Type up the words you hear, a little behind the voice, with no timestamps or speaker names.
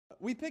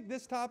we picked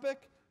this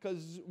topic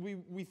because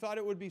we thought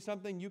it would be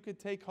something you could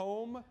take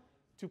home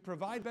to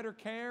provide better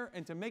care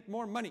and to make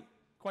more money,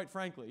 quite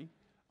frankly.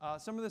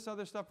 Some of this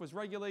other stuff was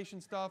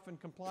regulation stuff and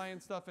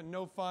compliance stuff and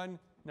no fun.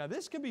 Now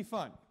this could be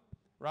fun,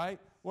 right?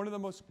 One of the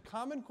most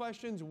common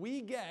questions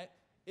we get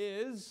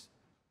is,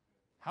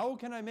 how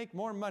can I make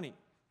more money?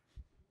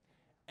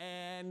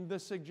 And the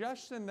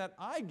suggestion that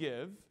I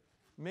give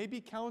may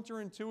be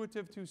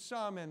counterintuitive to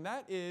some, and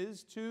that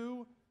is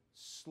to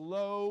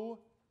slow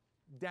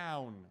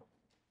down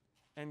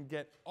and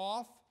get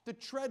off the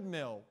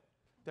treadmill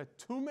that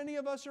too many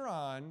of us are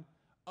on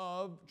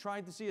of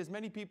trying to see as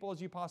many people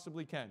as you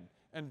possibly can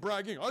and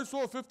bragging, I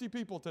saw 50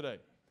 people today,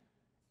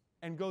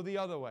 and go the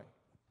other way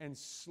and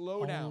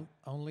slow down.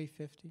 Only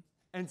 50?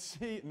 And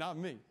see, not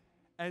me,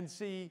 and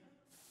see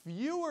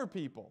fewer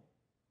people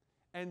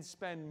and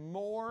spend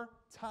more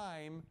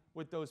time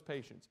with those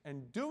patients.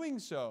 And doing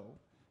so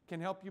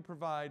can help you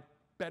provide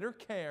better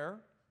care,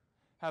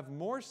 have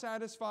more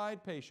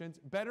satisfied patients,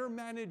 better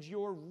manage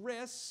your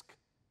risk,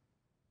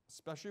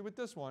 especially with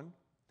this one,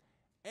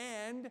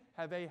 and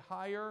have a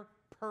higher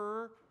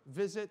per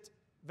visit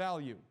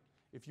value.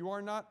 If you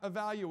are not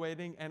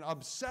evaluating and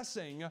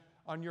obsessing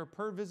on your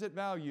per visit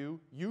value,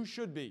 you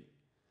should be.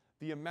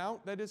 The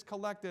amount that is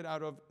collected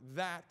out of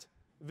that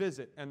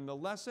visit. And the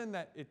lesson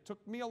that it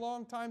took me a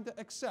long time to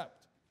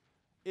accept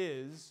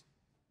is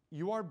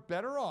you are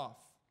better off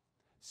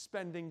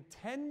spending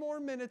 10 more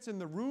minutes in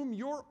the room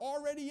you're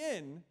already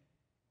in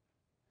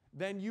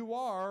than you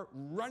are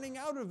running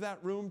out of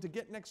that room to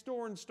get next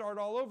door and start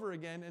all over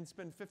again and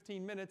spend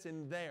 15 minutes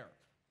in there.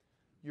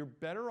 You're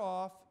better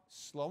off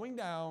slowing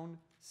down,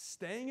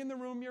 staying in the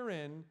room you're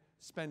in,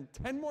 spend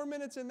 10 more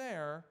minutes in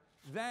there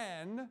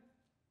than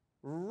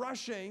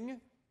rushing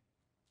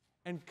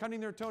and cutting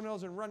their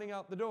toenails and running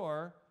out the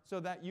door so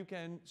that you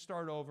can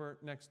start over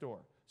next door.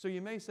 So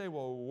you may say,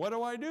 well, what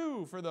do I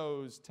do for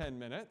those 10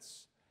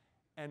 minutes?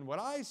 And what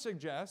I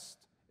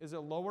suggest is a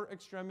lower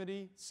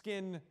extremity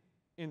skin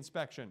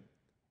inspection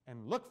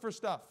and look for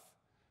stuff.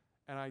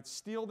 And I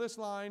steal this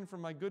line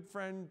from my good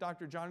friend,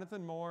 Dr.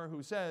 Jonathan Moore,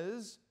 who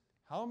says,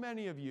 how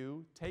many of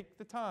you take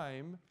the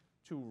time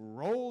to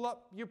roll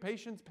up your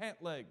patient's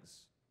pant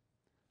legs?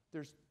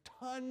 There's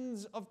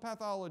tons of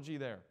pathology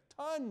there,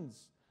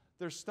 tons.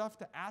 There's stuff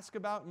to ask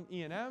about in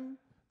E&M.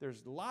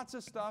 There's lots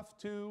of stuff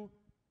to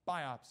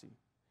biopsy.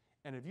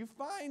 And if you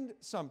find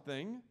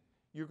something,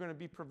 you're going to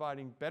be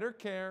providing better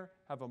care,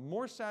 have a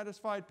more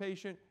satisfied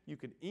patient. You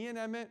could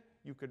E&M it.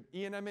 You could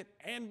E&M it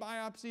and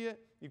biopsy it.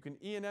 You can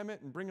E&M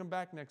it and bring them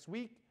back next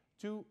week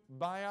to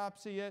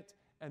biopsy it.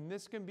 And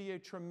this can be a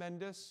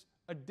tremendous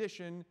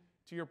addition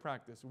to your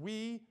practice.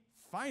 We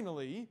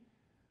finally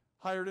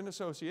hired an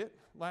associate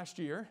last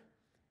year,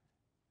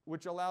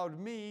 which allowed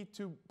me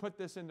to put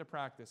this into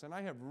practice. And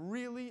I have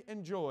really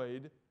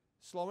enjoyed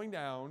slowing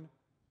down,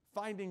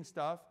 finding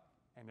stuff,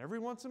 and every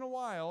once in a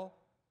while,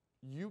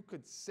 you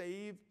could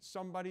save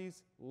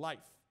somebody's life.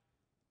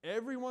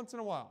 Every once in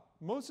a while.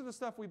 Most of the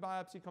stuff we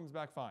biopsy comes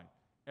back fine.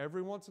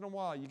 Every once in a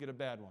while, you get a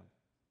bad one.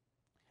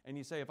 And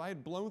you say, if I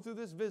had blown through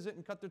this visit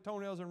and cut their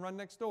toenails and run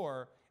next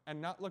door and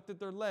not looked at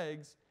their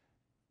legs,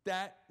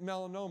 that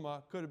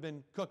melanoma could have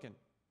been cooking.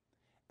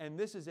 And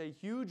this is a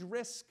huge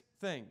risk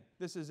thing.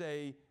 This is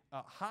a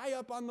high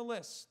up on the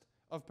list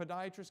of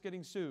podiatrists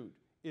getting sued,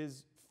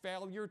 is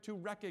failure to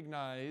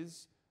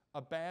recognize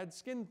a bad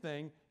skin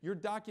thing. You're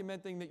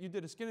documenting that you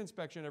did a skin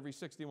inspection every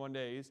 61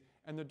 days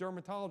and the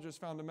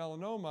dermatologist found a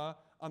melanoma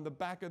on the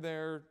back of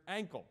their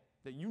ankle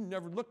that you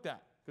never looked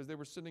at because they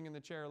were sitting in the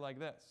chair like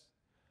this.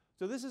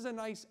 So this is a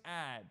nice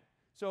ad.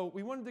 So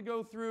we wanted to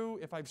go through,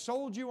 if I've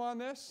sold you on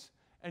this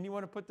and you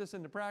want to put this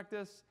into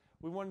practice,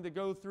 we wanted to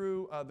go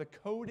through the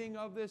coding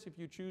of this if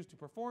you choose to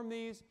perform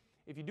these.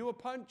 If you do a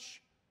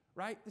punch,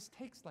 right, this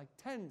takes like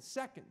 10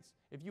 seconds.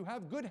 If you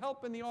have good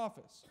help in the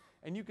office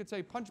and you could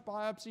say punch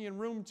biopsy in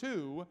room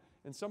 2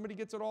 and somebody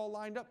gets it all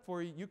lined up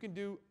for you, you can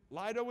do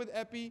Lido with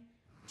epi,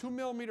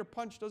 2mm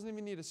punch, doesn't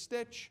even need a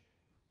stitch,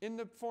 in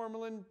the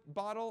formalin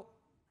bottle,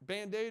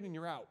 Band-Aid, and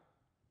you're out.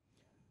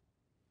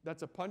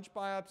 That's a punch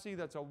biopsy.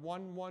 That's a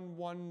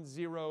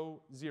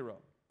 11100.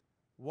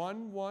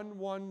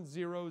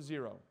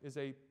 11100 is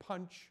a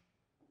punch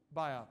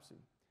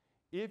biopsy.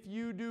 If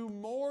you do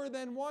more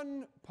than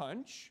one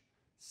punch,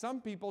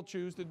 some people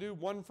choose to do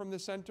one from the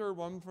center,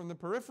 one from the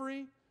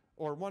periphery,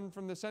 or one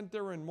from the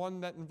center and one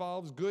that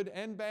involves good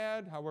and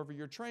bad, however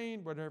you're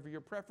trained, whatever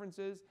your preference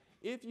is.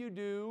 If you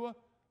do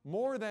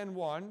more than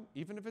one,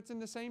 even if it's in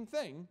the same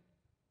thing,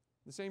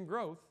 the same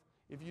growth,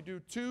 if you do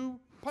 2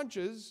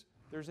 punches,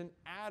 there's an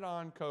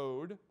add-on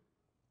code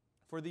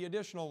for the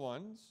additional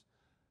ones.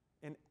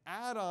 An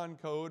add-on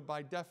code,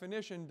 by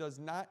definition, does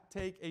not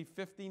take a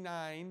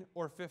 59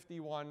 or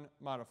 51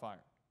 modifier.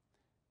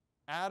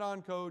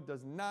 Add-on code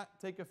does not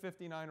take a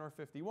 59 or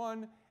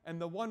 51, and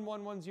the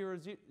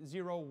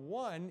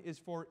 111001 is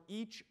for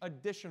each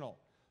additional.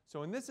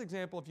 So in this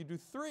example, if you do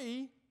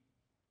 3,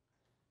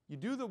 you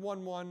do the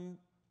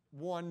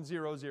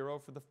 11100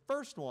 for the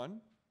first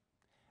one,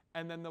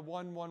 and then the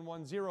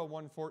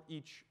 11101 for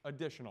each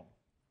additional.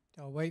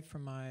 I'll wait for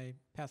my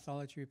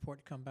pathology report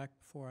to come back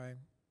before I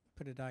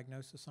put a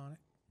diagnosis on it.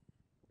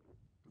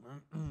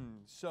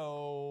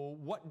 So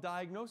what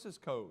diagnosis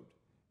code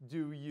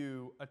do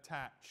you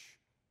attach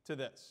to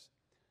this?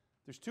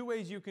 There's two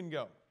ways you can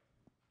go.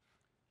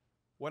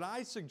 What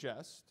I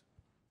suggest,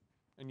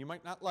 and you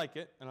might not like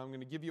it, and I'm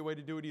going to give you a way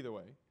to do it either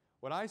way.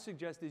 What I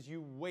suggest is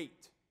you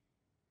wait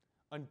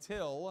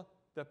until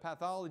the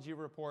pathology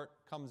report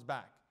comes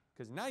back,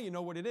 because now you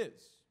know what it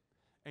is,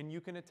 and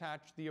you can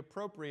attach the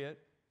appropriate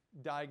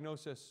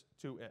diagnosis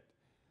to it.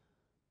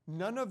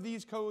 None of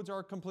these codes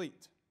are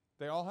complete.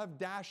 They all have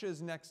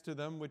dashes next to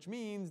them, which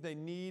means they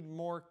need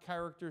more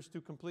characters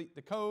to complete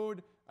the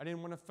code. I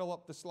didn't want to fill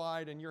up the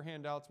slide and your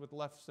handouts with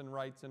lefts and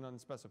rights and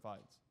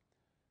unspecifieds.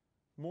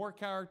 More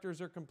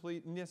characters are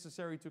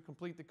necessary to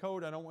complete the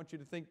code. I don't want you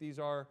to think these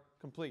are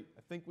complete.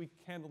 I think we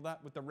handled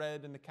that with the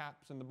red and the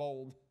caps and the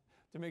bold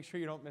to make sure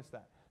you don't miss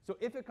that. So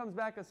if it comes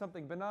back as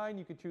something benign,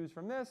 you could choose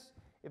from this.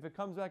 If it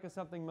comes back as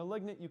something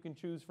malignant, you can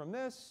choose from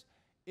this.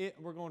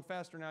 We're going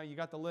faster now. You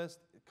got the list.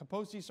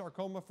 Kaposi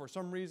sarcoma, for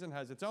some reason,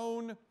 has its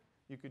own.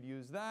 You could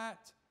use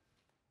that.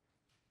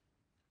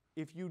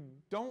 If you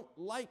don't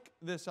like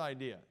this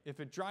idea, if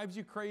it drives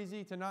you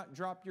crazy to not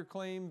drop your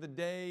claim the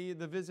day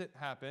the visit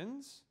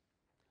happens,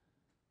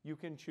 you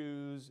can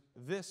choose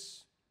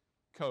this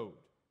code,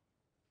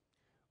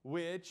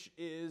 which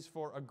is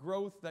for a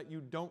growth that you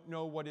don't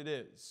know what it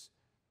is.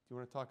 Do you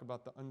want to talk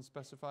about the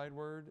unspecified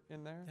word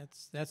in there?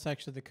 That's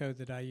actually the code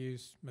that I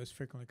use most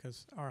frequently,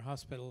 because our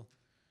hospital,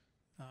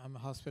 I'm a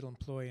hospital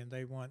employee, and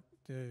they want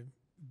the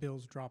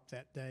bills dropped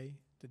that day,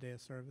 the day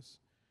of service.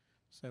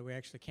 So we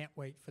actually can't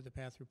wait for the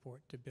path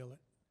report to bill it.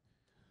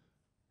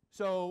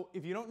 So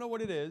if you don't know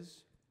what it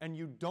is and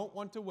you don't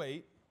want to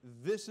wait,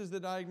 this is the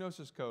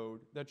diagnosis code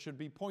that should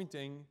be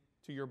pointing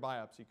to your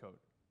biopsy code.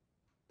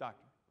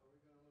 Doctor. Are we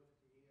going to look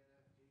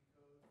at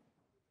the ENFD code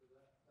for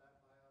that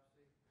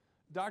biopsy?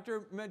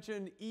 Doctor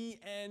mentioned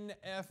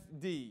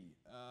ENFD,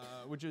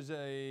 which is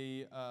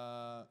a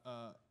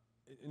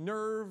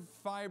nerve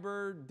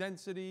fiber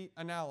density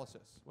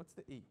analysis. What's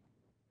the E?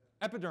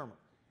 Epidermal.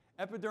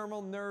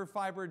 Epidermal nerve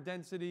fiber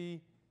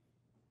density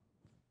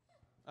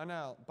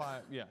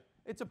yeah,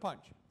 it's a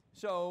punch.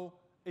 So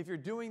if you're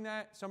doing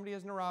that, somebody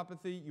has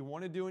neuropathy, you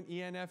want to do an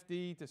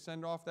ENFD to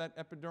send off that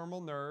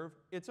epidermal nerve,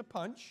 it's a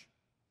punch.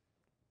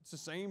 It's the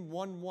same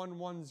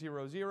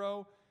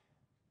 11100.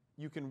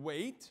 You can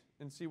wait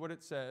and see what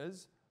it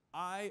says.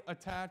 I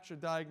attach a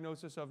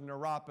diagnosis of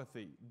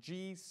neuropathy,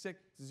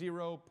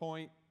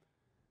 G60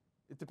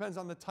 it depends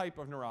on the type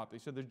of neuropathy.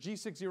 So there's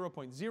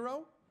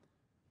G60.0,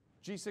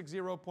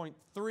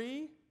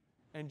 G60.3,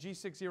 and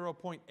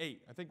G60.8.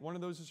 I think one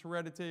of those is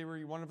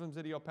hereditary, one of them is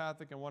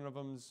idiopathic, and one of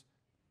them's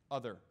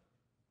other.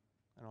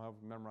 I don't have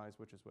memorized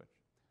which is which.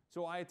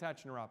 So I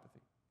attach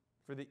neuropathy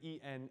for the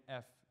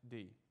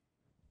ENFD.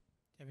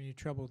 Have any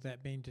trouble with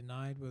that being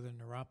denied with a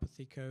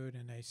neuropathy code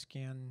and a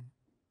scan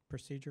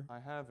procedure? I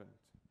haven't.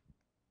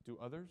 Do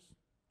others?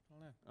 I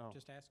don't know. Oh.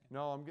 Just asking.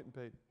 No, I'm getting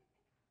paid.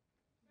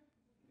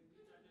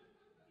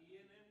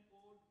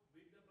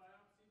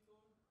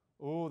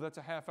 Oh, that's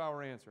a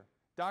half-hour answer.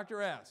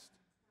 Doctor asked,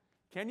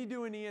 can you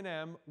do an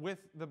E&M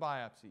with the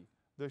biopsy?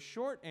 The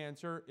short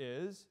answer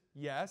is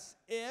yes,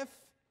 if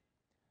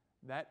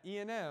that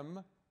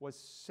E&M was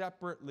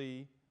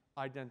separately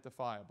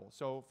identifiable.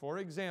 So, for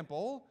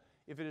example,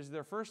 if it is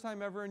their first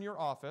time ever in your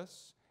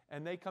office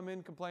and they come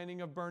in complaining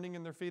of burning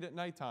in their feet at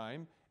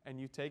nighttime, and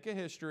you take a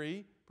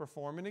history,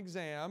 perform an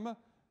exam,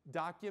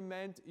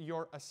 document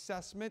your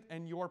assessment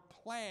and your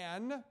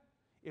plan.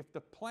 If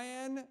the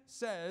plan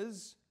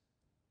says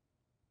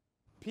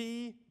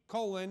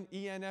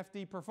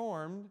P:(ENFD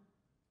performed,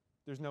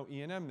 there's no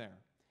E&M there.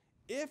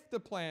 If the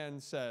plan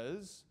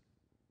says,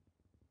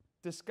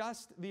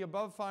 discussed the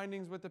above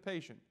findings with the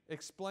patient,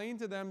 explain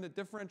to them that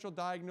differential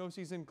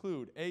diagnoses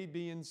include A,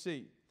 B, and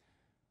C.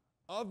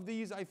 Of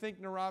these, I think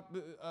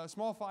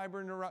small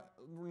fiber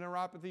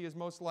neuropathy is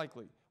most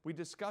likely. We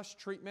discussed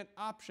treatment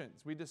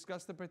options. We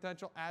discussed the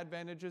potential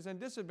advantages and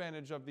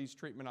disadvantages of these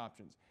treatment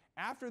options.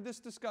 After this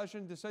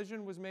discussion,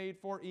 decision was made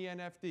for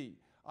ENFD.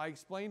 I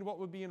explained what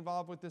would be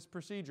involved with this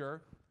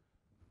procedure.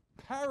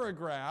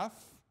 Paragraph,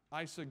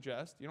 I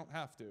suggest, you don't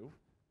have to,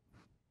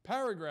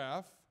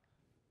 paragraph,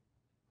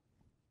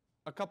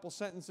 a couple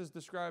sentences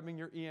describing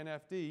your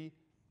ENFD,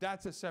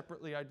 that's a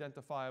separately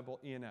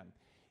identifiable E&M.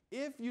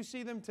 If you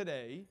see them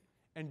today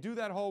and do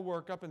that whole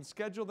workup and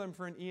schedule them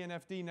for an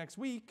ENFD next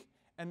week,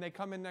 and they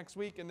come in next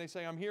week and they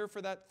say, I'm here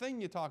for that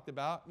thing you talked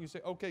about, and you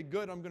say, okay,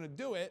 good, I'm going to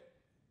do it,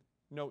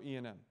 no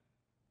E&M,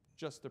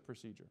 just the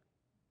procedure.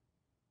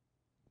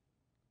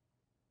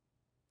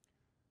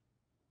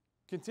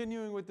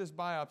 Continuing with this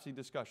biopsy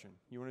discussion.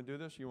 You want to do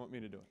this or you want me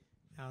to do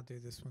it? I'll do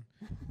this one.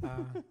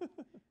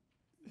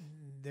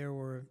 There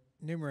were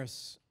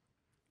numerous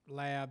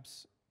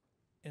labs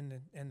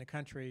in the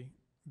country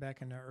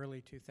back in the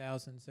early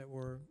 2000s that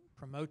were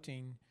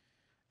promoting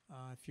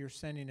if you're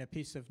sending a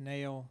piece of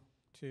nail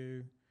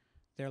to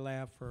their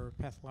lab for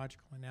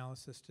pathological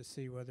analysis to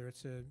see whether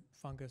it's a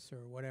fungus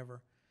or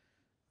whatever,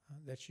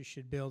 that you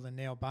should build a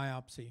nail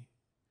biopsy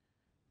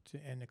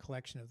and the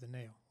collection of the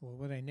nail. Well,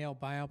 what a nail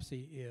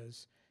biopsy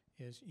is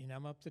you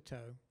numb up the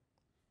toe.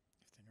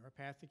 If they're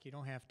neuropathic, you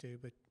don't have to,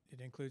 but it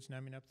includes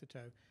numbing up the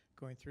toe,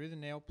 going through the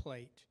nail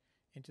plate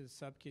into the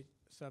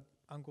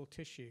subungual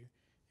tissue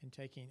and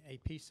taking a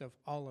piece of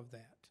all of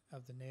that,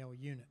 of the nail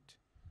unit,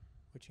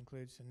 which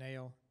includes the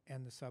nail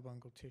and the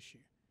subungual tissue.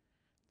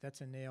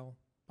 That's a nail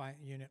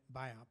unit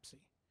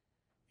biopsy.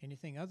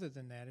 Anything other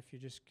than that, if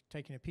you're just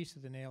taking a piece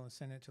of the nail and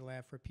sending it to the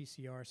lab for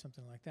PCR or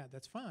something like that,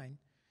 that's fine,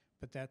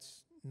 but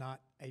that's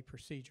not a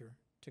procedure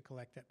to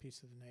collect that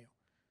piece of the nail.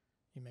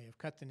 You may have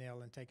cut the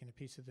nail and taken a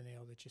piece of the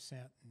nail that you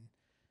sent and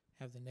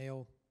have the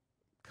nail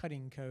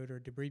cutting code or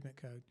debridement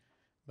code,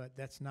 but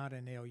that's not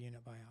a nail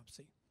unit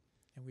biopsy.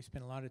 And we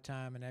spent a lot of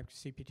time, and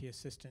CPT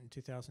Assistant in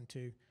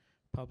 2002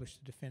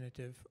 published a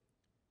definitive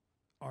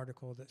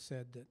article that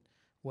said that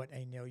what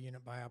a nail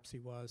unit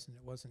biopsy was, and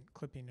it wasn't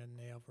clipping a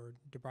nail or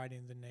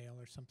debriding the nail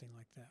or something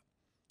like that.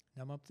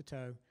 Numb up the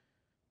toe,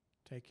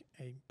 take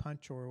a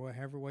punch or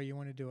whatever way you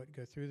want to do it,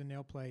 go through the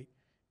nail plate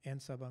and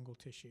subungual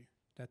tissue.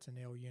 That's a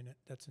nail unit,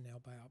 that's a nail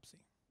biopsy.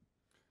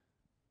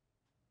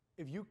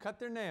 If you cut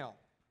their nail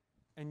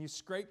and you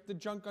scrape the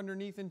junk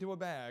underneath into a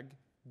bag,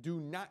 do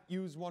not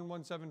use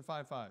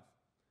 11755.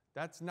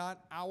 That's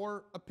not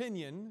our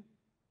opinion.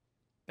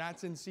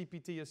 That's in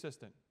CPT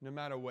Assistant. No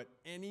matter what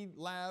any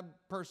lab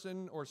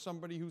person or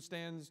somebody who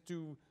stands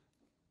to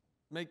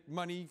make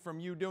money from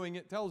you doing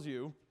it tells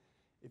you,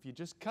 if you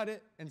just cut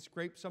it and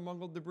scrape some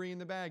ungual debris in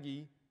the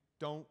baggie,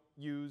 don't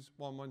use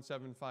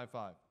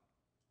 11755.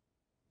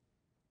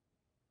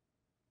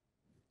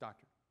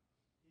 Doctor.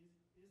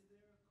 Is there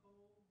a code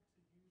to use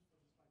for just like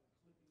a clipping that's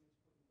put in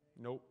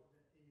the bag? Nope.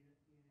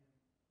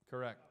 E&M?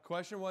 Correct.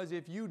 Question was,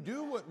 if you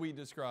do what we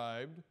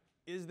described,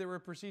 is there a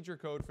procedure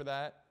code for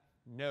that?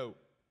 No.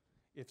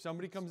 If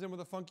somebody comes in with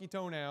a funky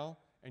toenail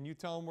and you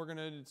tell them we're going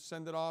to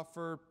send it off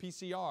for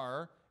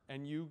PCR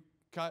and you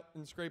cut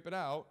and scrape it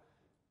out,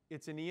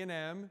 it's an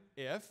E&M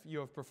if you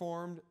have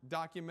performed,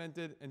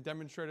 documented, and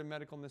demonstrated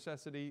medical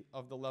necessity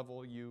of the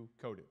level you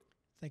coded.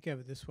 Think of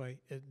it this way.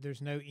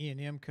 There's no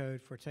E&M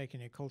code for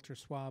taking a culture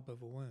swab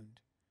of a wound.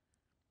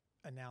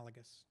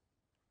 Analogous.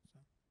 So.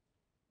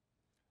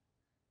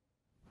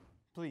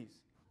 Please.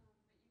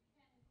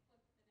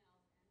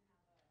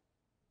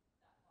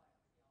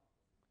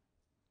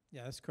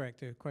 Yeah, that's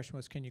correct. The question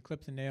was, can you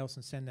clip the nails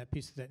and send that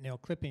piece of that nail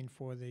clipping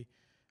for the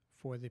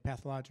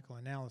pathological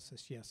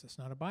analysis? Yes, it's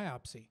not a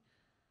biopsy,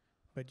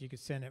 but you could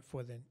send it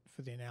for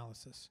the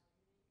analysis.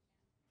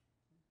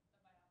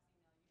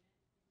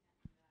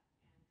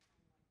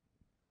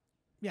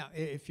 Yeah,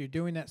 if you're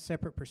doing that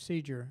separate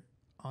procedure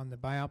on the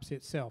biopsy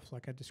itself,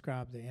 like I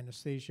described, the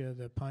anesthesia,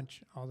 the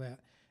punch, all that,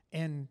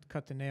 and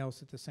cut the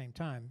nails at the same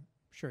time,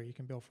 sure, you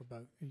can bill for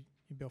both. You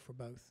bill for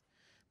both.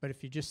 But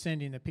if you're just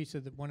sending a piece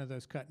of one of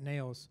those cut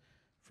nails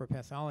for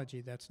pathology,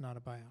 that's not a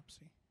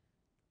biopsy.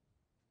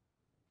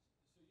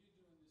 So you're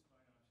doing this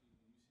biopsy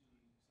and you see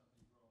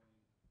something growing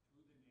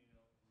through the nail and you're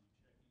checking to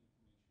make sure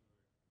a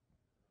person doesn't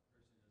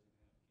have cancer.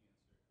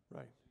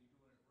 Right. So you're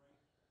doing it right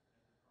at the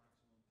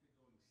proximal,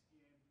 going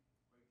scan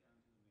right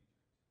down to the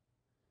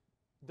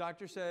matrix.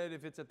 Doctor said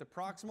if it's at the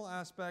proximal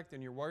aspect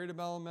and you're worried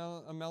about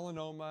a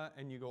melanoma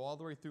and you go all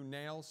the way through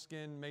nail,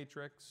 skin,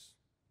 matrix,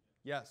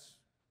 yes,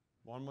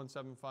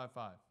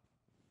 11755.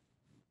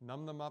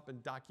 Numb them up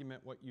and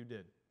document what you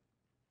did.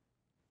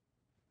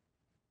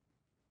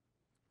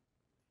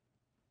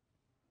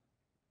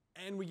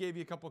 And we gave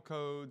you a couple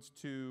codes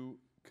to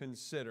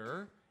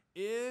consider.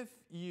 If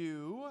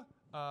you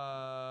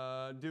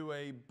do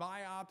a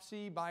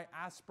biopsy by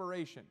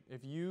aspiration,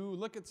 if you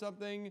look at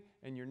something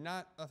and you're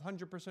not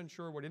 100%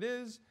 sure what it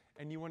is,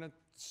 and you want to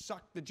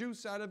suck the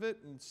juice out of it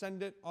and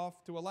send it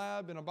off to a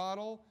lab in a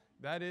bottle,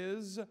 that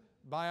is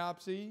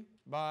biopsy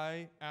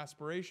by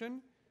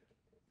aspiration.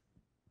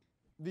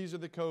 These are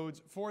the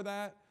codes for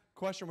that.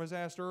 Question was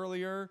asked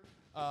earlier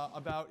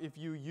about if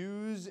you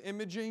use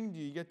imaging, do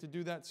you get to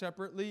do that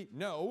separately?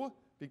 No,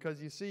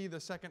 because you see the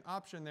second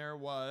option there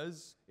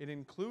was it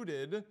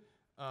included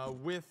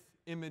with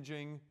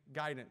imaging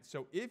guidance.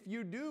 So if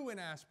you do an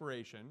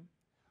aspiration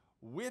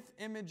with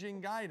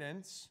imaging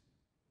guidance,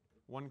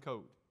 one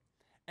code.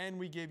 And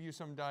we gave you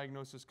some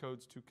diagnosis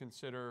codes to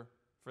consider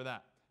for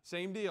that.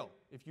 Same deal.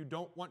 If you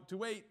don't want to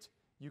wait,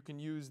 you can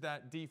use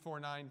that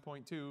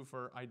D49.2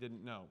 for I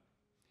didn't know.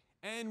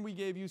 And we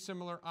gave you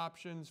similar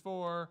options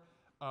for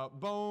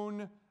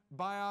bone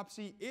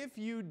biopsy. If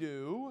you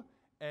do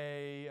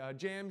a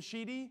jam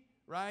sheety,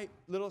 right,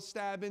 little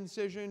stab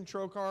incision,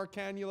 trocar,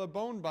 cannula,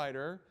 bone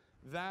biter,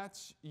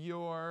 that's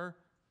your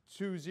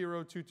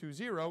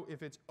 20220.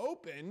 If it's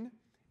open,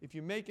 if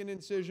you make an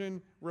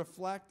incision,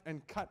 reflect,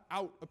 and cut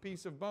out a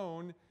piece of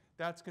bone,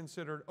 that's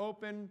considered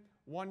open.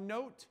 One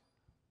note,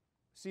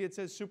 see it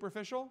says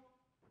superficial?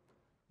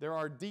 There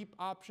are deep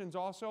options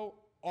also.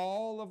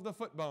 All of the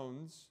foot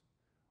bones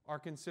are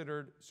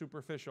considered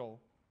superficial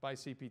by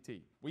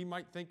CPT. We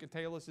might think a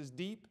talus is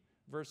deep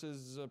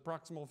versus a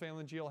proximal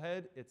phalangeal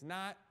head. It's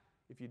not.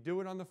 If you do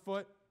it on the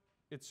foot,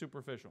 it's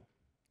superficial.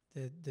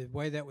 The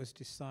way that was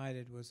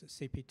decided was at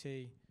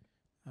CPT,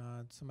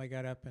 somebody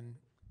got up and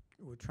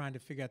we're trying to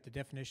figure out the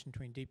definition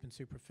between deep and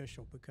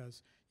superficial,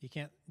 because you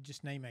can't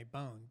just name a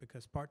bone,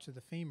 because parts of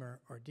the femur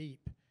are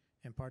deep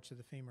and parts of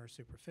the femur are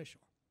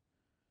superficial.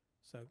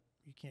 So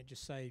you can't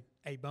just say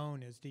a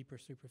bone is deep or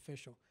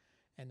superficial.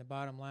 And the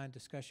bottom line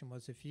discussion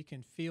was, if you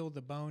can feel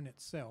the bone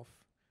itself,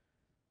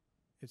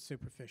 it's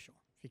superficial.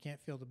 If you can't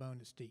feel the bone,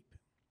 it's deep.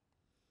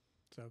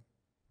 So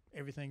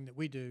everything that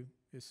we do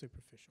is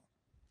superficial.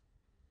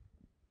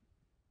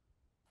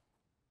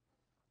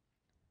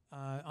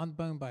 On the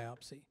bone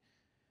biopsy,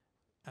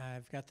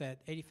 I've got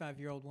that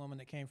 85-year-old woman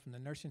that came from the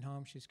nursing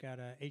home. She's got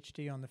a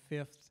HD on the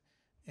 5th,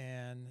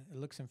 and it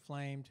looks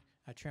inflamed.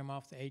 I trim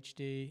off the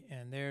HD,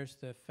 and there's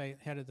the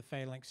head of the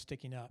phalanx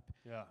sticking up.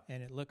 Yeah.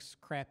 And it looks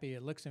crappy,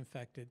 it looks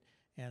infected,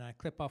 and I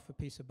clip off a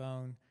piece of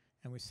bone,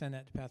 and we send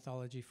that to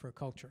pathology for a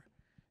culture.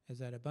 Is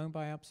that a bone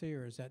biopsy,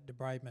 or is that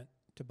debridement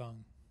to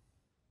bone?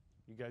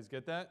 You guys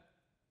get that?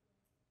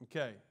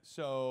 Okay,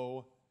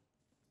 so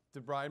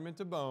debridement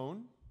to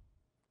bone,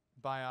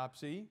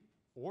 biopsy,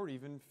 or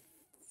even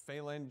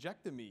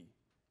phalangectomy,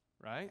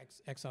 right?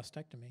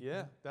 Exostectomy.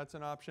 Yeah, that's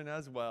an option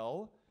as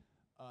well.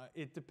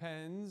 It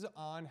depends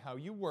on how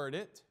you word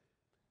it,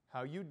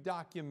 how you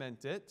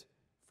document it.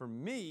 For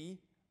me,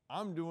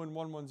 I'm doing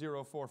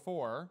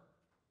 11044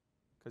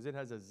 because it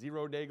has a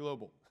 0-day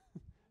global.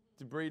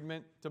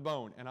 Debridement to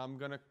bone. And I'm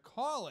going to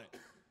call it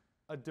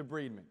a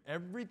debridement.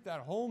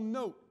 That whole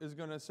note is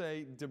going to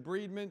say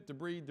debridement,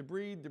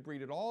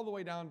 debride it all the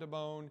way down to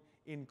bone,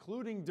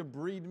 including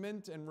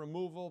debridement and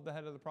removal of the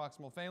head of the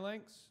proximal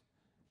phalanx,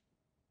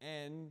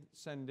 and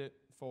send it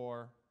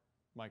for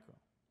micro.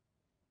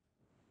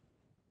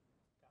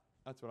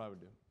 That's what I would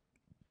do.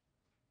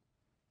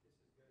 This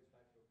goes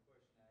back to a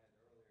question I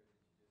had earlier that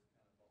you just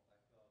kind of brought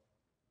back up.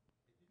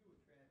 If you do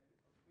a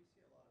we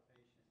see a lot of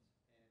patients,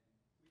 and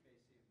we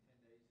may see them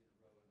 10 days in a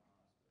row in the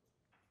hospital.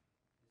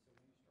 And so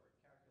when you start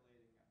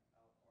calculating out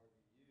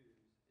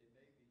RVUs, it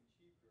may be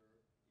cheaper,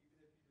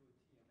 even if you do a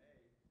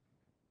TMA,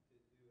 to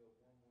do a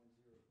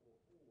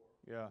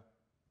 11044 Yeah.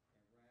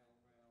 and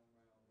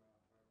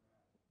round.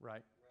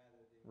 Right.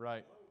 Rather than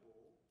Right.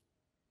 global.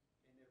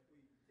 And if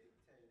we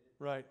dictate it,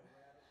 Right.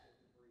 radical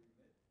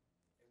debridement,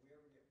 and we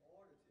ever get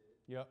audited,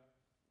 Yep.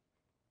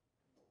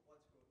 how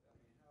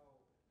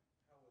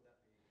would that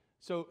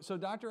be? So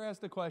doctor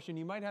asked the question,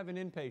 you might have an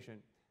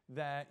inpatient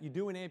that you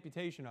do an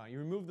amputation on, you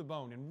remove the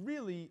bone, and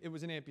really it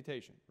was an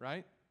amputation,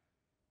 right?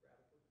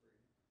 Radical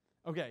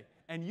debridement. Okay,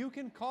 and you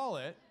can call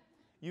it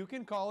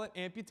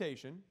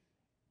amputation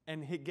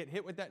and get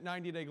hit with that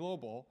 90-day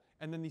global,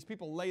 and then these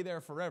people lay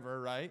there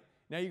forever, right?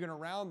 Now you're going to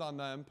round on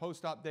them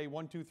post-op day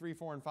 1, 2, 3,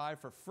 4, and 5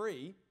 for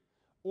free,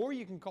 or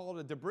you can call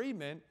it a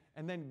debridement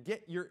and then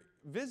get your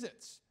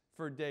visits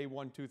for day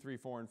 1, 2, 3,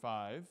 4, and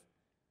 5.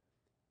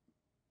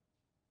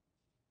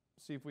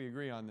 See if we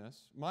agree on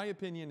this. My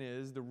opinion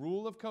is the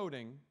rule of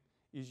coding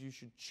is you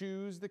should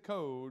choose the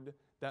code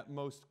that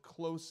most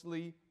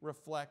closely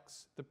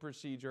reflects the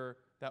procedure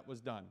that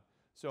was done.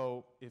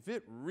 So if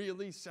it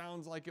really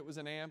sounds like it was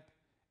an amp,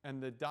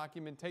 and the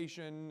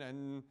documentation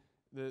and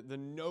the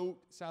note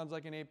sounds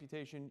like an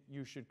amputation,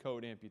 you should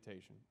code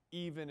amputation,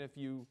 even if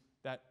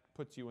that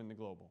puts you in the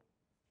global.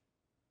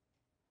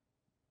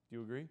 Do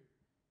you agree?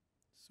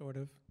 Sort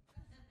of.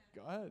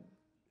 Go ahead.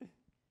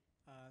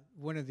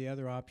 One of the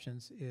other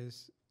options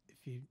is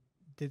if you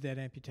did that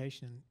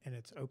amputation and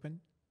it's open,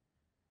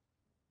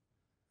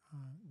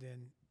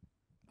 then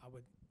I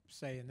would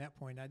say in that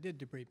point I did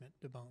debridement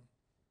to bone,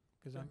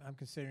 because I'm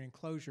considering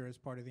closure as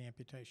part of the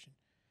amputation.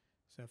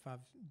 So if I've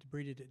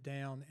debrided it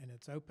down and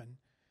it's open,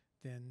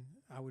 then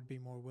I would be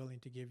more willing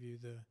to give you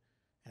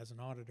as an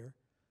auditor,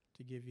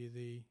 to give you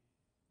the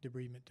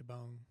debridement to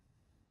bone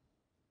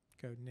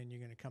code, and then you're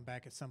going to come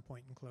back at some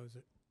point and close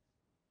it,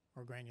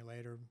 or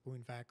granulate, or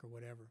wound vac, or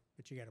whatever.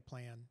 But you got to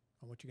plan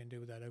on what you're going to do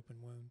with that open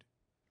wound.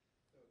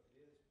 So if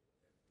it is,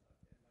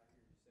 and I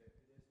hear you say, if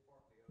it is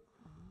partly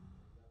open,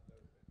 or left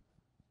open,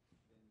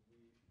 then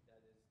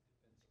that is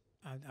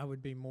defensible. I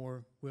would be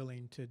more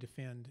willing to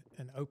defend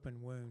an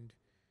open wound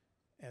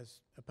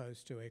as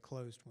opposed to a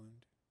closed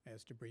wound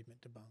as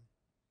debridement to bone.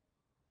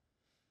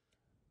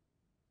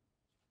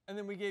 And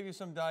then we gave you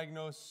some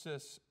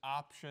diagnosis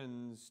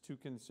options to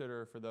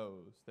consider for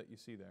those that you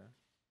see there.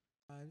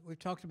 We've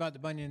talked about the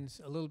bunions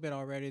a little bit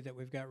already, that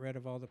we've got rid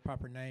of all the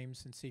proper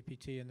names in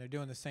CPT, and they're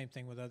doing the same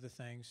thing with other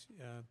things.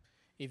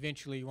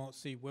 Eventually you won't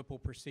see Whipple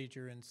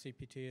procedure in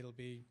CPT, it'll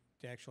be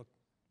the actual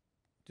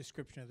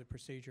description of the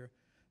procedure.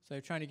 So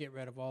they're trying to get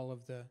rid of all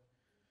of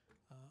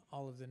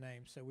the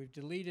names. So we've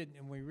deleted,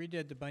 and we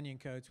redid the bunion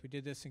codes. We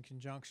did this in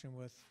conjunction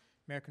with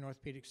American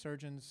Orthopedic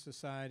Surgeons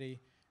Society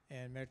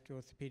and American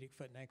Orthopedic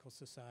Foot and Ankle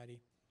Society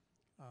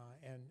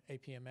and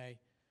APMA.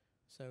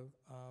 So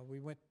we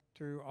went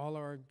through all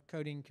our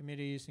coding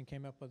committees and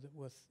came up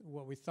with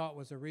what we thought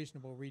was a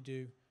reasonable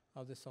redo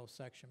of this whole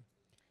section.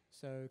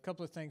 So a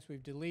couple of things.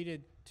 We've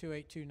deleted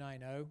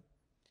 28290,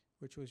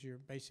 which was your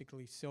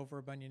basically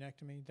silver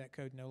bunionectomy. That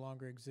code no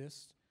longer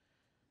exists.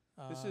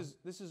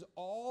 This is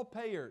all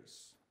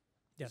payers.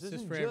 Yes, this is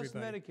isn't for just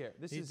everybody. Medicare.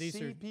 This is These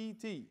are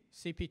CPT.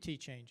 CPT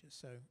changes.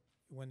 So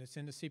when it's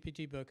in the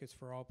CPT book, it's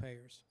for all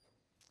payers.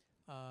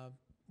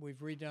 We've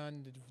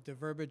redone the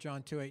verbiage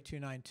on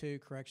 28292,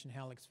 correction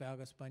hallux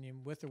valgus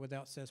bunion with or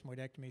without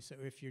sesamoidectomy. So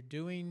if you're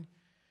doing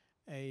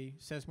a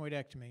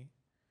sesamoidectomy,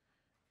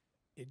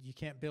 you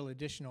can't bill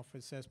additional for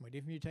the sesamoid.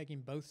 Even if you're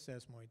taking both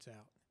sesamoids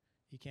out,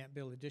 you can't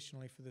bill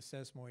additionally for the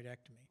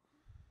sesamoidectomy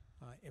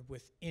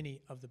with any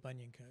of the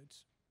bunion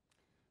codes.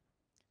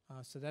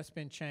 So that's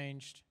been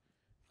changed.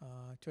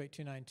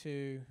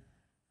 28292,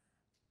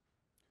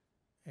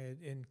 it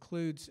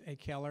includes a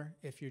Keller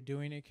if you're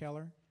doing a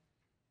Keller.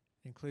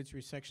 It includes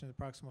resection of the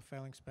proximal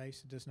phalanx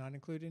base. It does not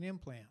include an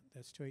implant.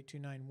 That's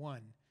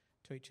 28291.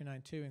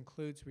 28292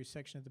 includes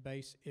resection of the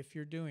base if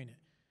you're doing it.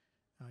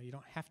 You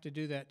don't have to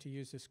do that to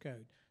use this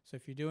code. So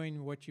if you're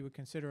doing what you would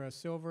consider a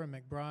Silver, a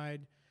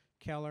McBride,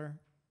 Keller,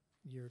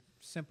 your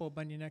simple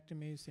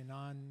bunionectomies, the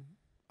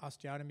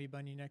non-osteotomy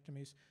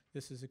bunionectomies,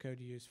 this is the code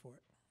you use for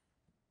it.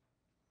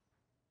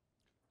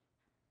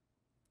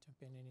 Jump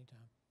in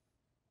anytime.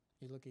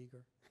 You look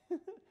eager.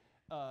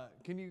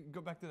 Can you go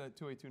back to that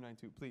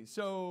 28292, please?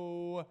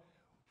 So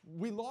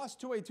we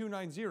lost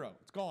 28290.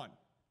 It's gone.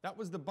 That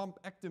was the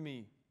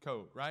bumpectomy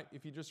code, right?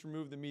 If you just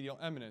remove the medial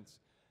eminence.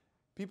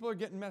 People are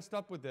getting messed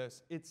up with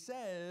this. It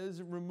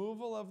says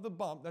removal of the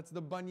bump. That's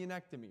the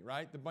bunionectomy,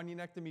 right? The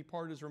bunionectomy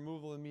part is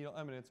removal of the medial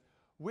eminence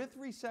with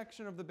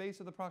resection of the base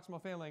of the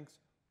proximal phalanx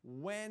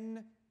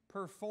when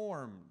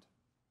performed.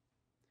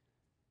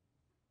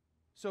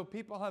 So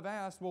people have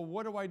asked, well,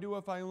 what do I do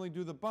if I only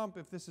do the bump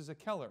if this is a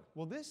Keller?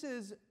 Well, this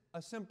is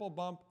a simple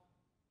bump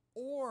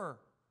or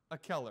a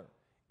Keller.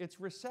 It's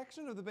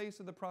resection of the base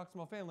of the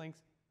proximal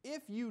phalanx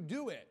if you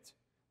do it.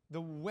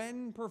 The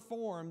when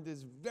performed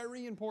is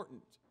very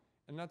important,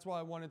 and that's why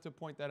I wanted to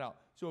point that out.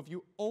 So if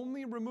you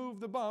only remove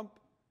the bump,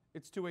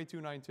 it's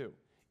 28292.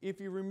 If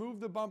you remove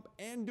the bump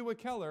and do a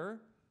Keller,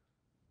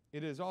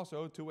 it is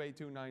also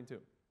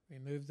 28292.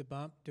 Remove the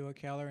bump, do a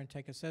Keller, and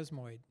take a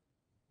sesamoid,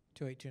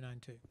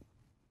 28292.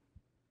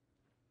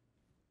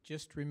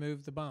 Just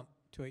remove the bump,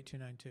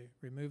 28292.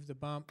 Remove the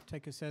bump,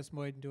 take a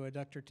sesamoid, and do a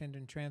adductor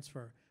tendon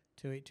transfer,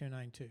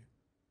 28292.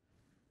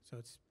 So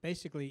it's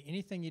basically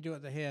anything you do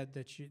at the head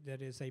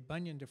that is a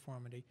bunion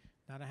deformity,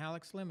 not a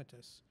hallux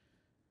limitus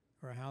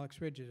or a hallux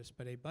rigidus,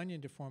 but a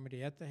bunion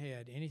deformity at the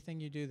head.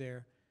 Anything you do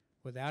there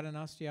without an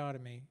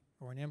osteotomy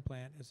or an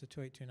implant is a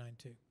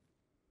 28292.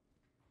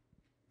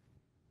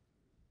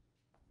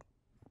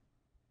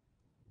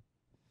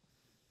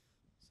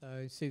 So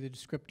you see the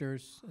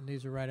descriptors, and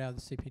these are right out of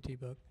the CPT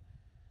book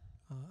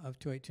of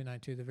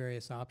 28292, the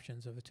various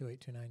options of a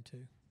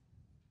 28292.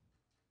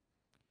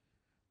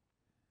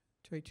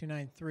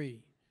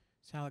 28293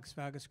 is hallux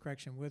valgus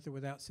correction with or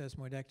without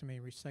sesamoidectomy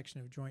and resection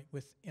of joint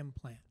with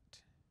implant.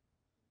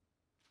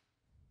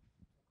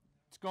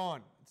 It's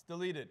gone. It's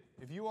deleted.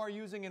 If you are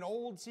using an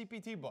old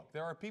CPT book,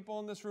 there are people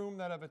in this room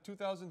that have a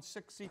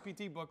 2006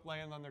 CPT book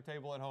laying on their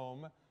table at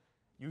home.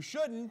 You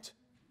shouldn't,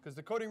 because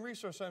the Coding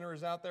Resource Center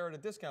is out there at a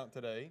discount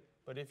today.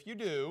 But if you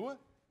do,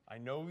 I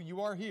know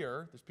you are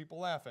here. There's people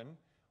laughing.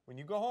 When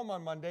you go home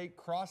on Monday,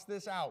 cross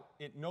this out.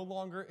 It no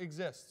longer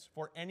exists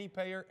for any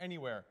payer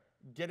anywhere.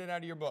 Get it out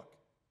of your book.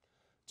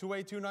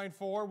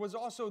 28294 was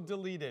also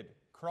deleted.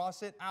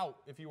 Cross it out.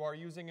 If you are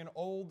using an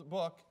old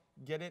book,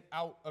 get it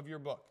out of your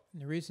book.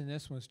 And the reason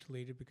this was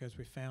deleted because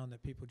we found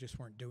that people just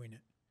weren't doing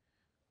it.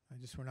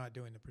 Just were not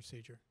doing the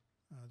procedure.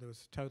 There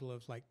was a total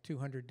of like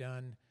 200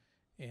 done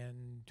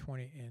in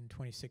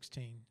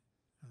 2016.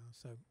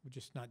 So we're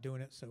just not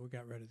doing it, so we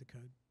got rid of the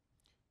code.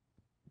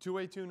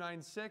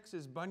 28296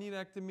 is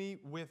bunionectomy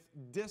with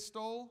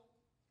distal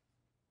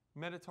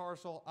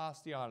metatarsal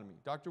osteotomy.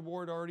 Dr.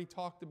 Ward already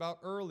talked about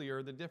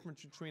earlier the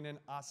difference between an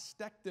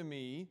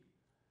ostectomy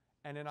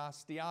and an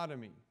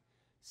osteotomy.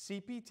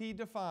 CPT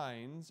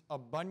defines a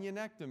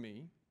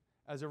bunionectomy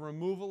as a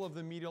removal of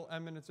the medial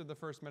eminence of the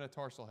first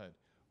metatarsal head.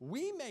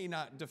 We may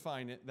not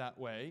define it that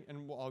way,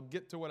 and I'll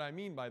get to what I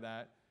mean by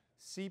that.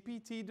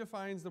 CPT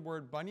defines the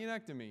word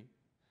bunionectomy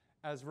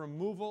as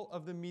removal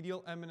of the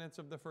medial eminence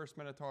of the first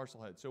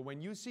metatarsal head. So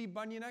when you see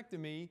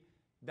bunionectomy,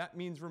 that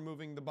means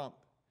removing the bump.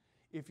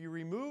 If you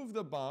remove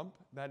the bump,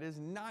 that is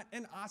not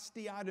an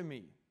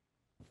osteotomy.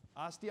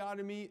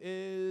 Osteotomy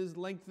is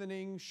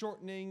lengthening,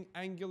 shortening,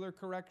 angular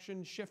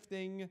correction,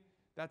 shifting.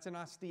 That's an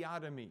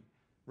osteotomy.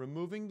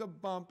 Removing the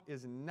bump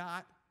is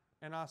not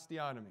an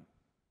osteotomy.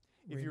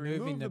 If you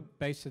Removing remove the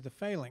base of the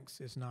phalanx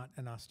is not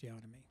an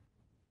osteotomy.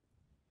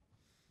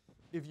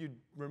 If you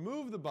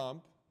remove the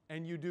bump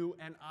and you do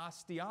an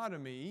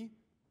osteotomy,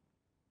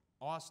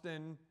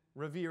 Austin,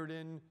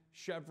 Revierdon,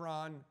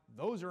 Chevron,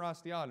 those are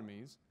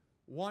osteotomies.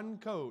 One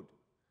code,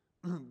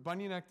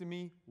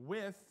 bunionectomy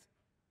with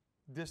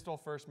distal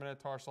first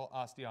metatarsal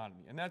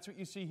osteotomy. And that's what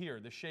you see here,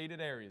 the shaded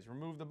areas.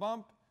 Remove the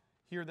bump.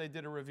 Here they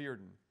did a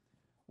Revierdon.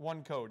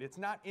 One code. It's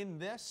not in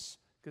this,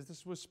 because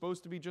this was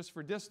supposed to be just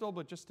for distal,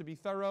 but just to be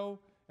thorough,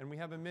 and we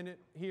have a minute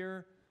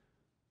here.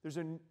 There's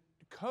a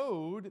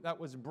code that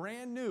was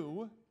brand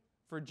new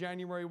for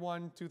January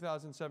 1,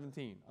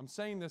 2017. I'm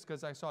saying this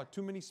because I saw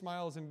too many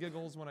smiles and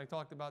giggles when I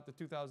talked about the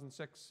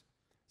 2006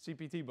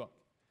 CPT book.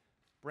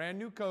 Brand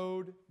new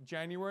code,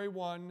 January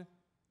 1,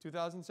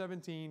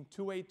 2017,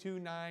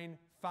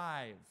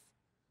 28295.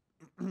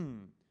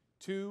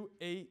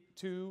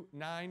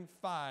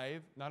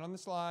 28295, not on the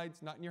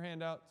slides, not in your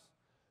handouts.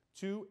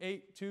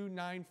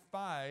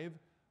 28295,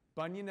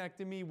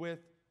 bunionectomy with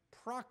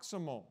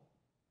proximal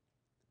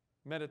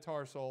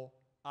metatarsal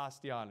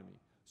osteotomy.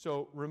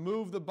 So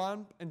remove the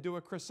bump and do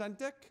a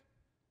crescentic,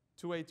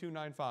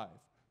 28295.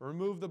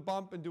 Remove the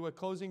bump and do a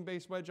closing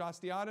base wedge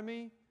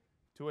osteotomy,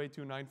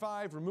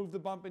 28295. Remove the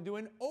bump and do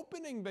an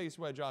opening base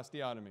wedge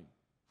osteotomy,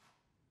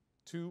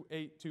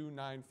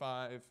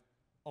 28295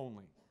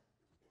 only.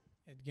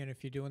 Again,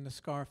 if you're doing the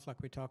scarf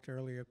like we talked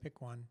earlier,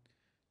 pick one.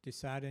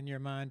 Decide in your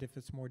mind if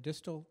it's more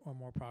distal or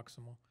more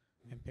proximal,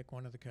 and pick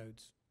one of the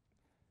codes.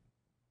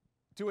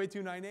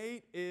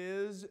 28298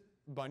 is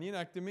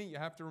bunionectomy. You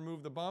have to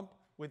remove the bump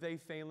with a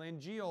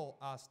phalangeal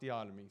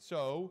osteotomy.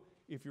 So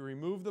if you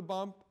remove the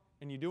bump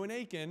and you do an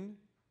Aiken,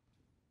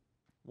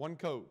 one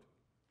code,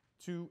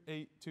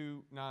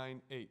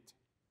 28298.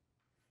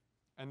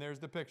 And there's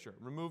the picture.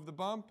 Remove the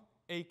bump,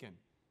 Aiken.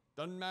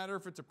 Doesn't matter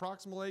if it's a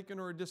proximal Aiken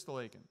or a distal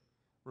Aiken.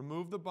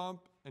 Remove the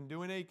bump and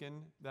do an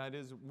Aiken. That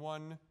is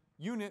one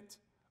unit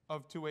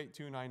of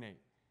 28298.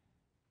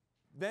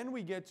 Then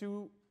we get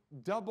to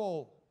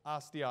double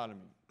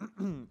osteotomy.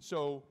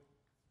 So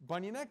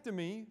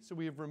bunionectomy, so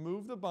we have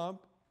removed the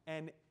bump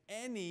and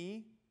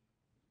any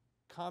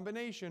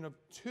combination of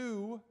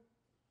two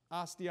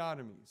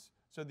osteotomies.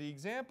 So the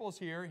examples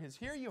here is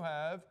here you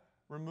have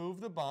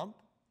remove the bump,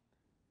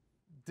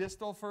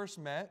 distal first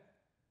met,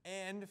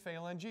 and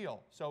phalangeal.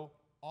 So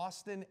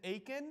Austin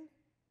Aiken,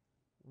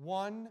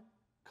 one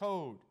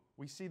code.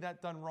 We see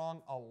that done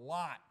wrong a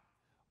lot.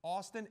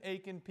 Austin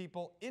Aiken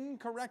people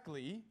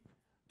incorrectly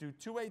do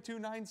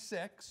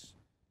 28296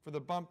 for the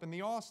bump in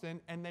the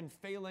Austin, and then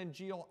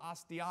phalangeal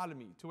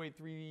osteotomy,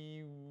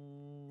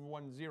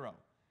 28310.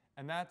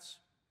 And that's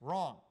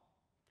wrong.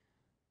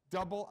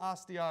 Double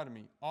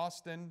osteotomy,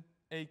 Austin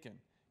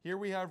Aiken. Here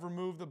we have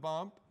remove the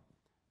bump,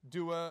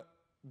 do a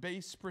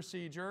base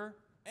procedure,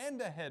 and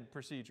a head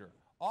procedure.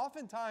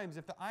 Oftentimes,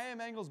 if the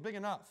IM angle is big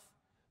enough,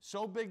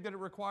 so big that it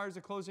requires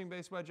a closing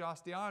base wedge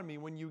osteotomy,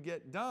 when you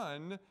get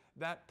done,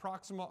 that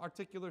proximal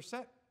articular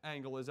set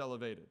angle is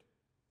elevated.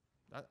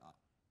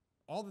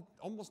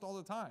 Almost all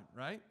the time,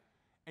 right?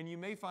 And you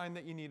may find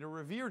that you need a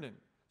Revierdin.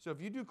 So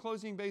if you do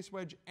closing base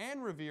wedge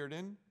and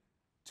Revierdin,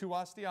 two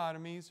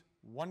osteotomies,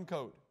 one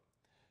code.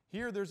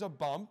 Here there's a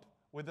bump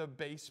with a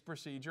base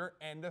procedure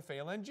and a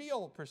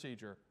phalangeal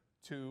procedure,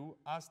 two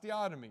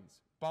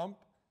osteotomies. Bump,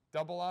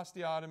 double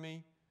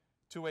osteotomy,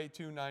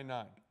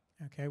 28299.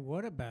 Okay,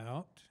 what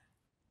about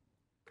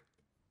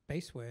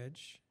base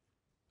wedge,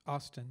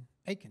 Austin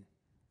Aiken?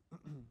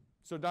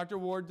 So Dr.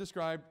 Ward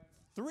described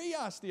three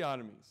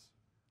osteotomies,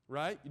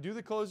 right? You do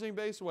the closing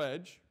base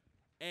wedge,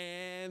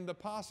 and the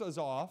passa's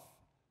off,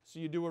 so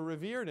you do a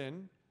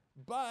Revierdin,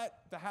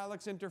 but the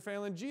hallux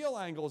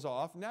interphalangeal angle's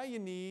off. Now you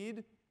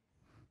need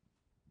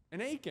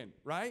an Aiken,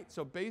 right?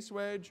 So base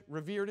wedge,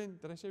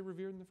 Revierdin. Did I say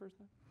Revierdin the first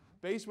time?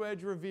 Base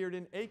wedge,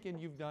 Revierdin, Aiken.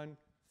 You've done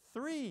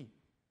three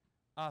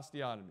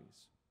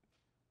osteotomies.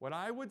 What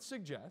I would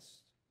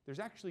suggest, there's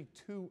actually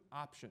two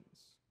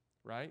options,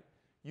 right?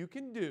 You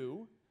can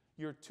do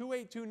your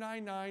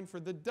 28299 for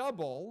the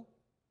double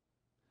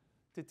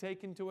to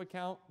take into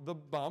account the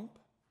bump,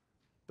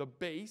 the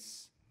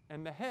base,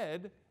 and the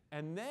head,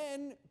 and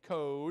then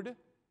code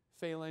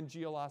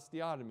phalangeal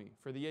osteotomy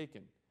for the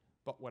Aiken.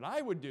 But what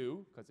I would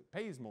do, because it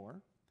pays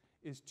more,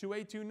 is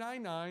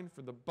 28299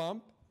 for the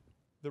bump,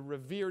 the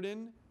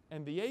Revierdin,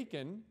 and the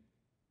Aiken,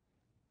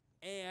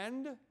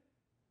 and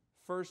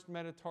first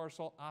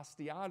metatarsal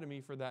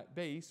osteotomy for that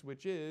base,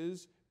 which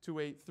is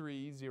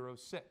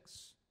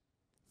 28306.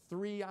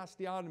 Three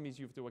osteotomies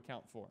you have to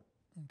account for.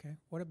 Okay.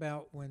 What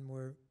about when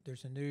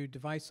there's a new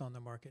device on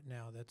the market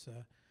now that's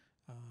a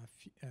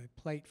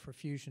plate for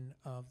fusion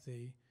of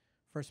the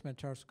first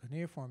metatarsal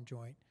cuneiform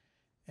joint,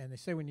 and they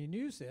say when you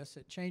use this,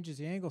 it changes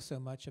the angle so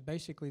much that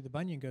basically the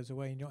bunion goes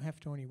away and you don't have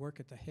to do any work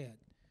at the head.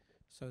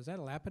 So is that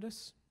a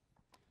lapidus?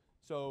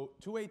 So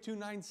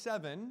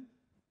 28297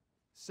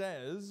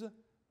 says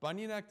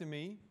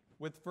bunionectomy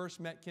with first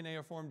met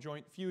cuneiform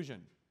joint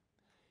fusion.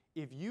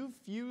 If you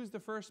fuse the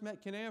first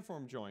met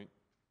cuneiform joint,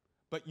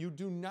 but you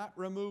do not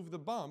remove the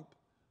bump,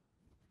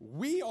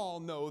 we all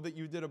know that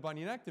you did a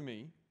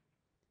bunionectomy.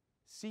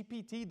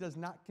 CPT does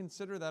not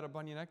consider that a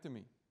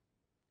bunionectomy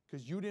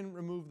because you didn't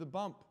remove the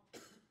bump.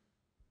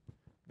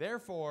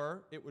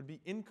 Therefore, it would be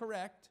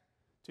incorrect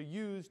to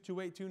use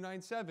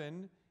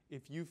 28297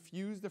 if you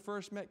fuse the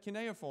first met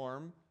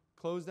cuneiform,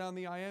 close down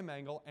the IM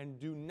angle, and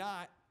do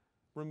not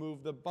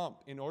remove the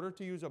bump. In order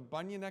to use a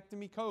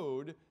bunionectomy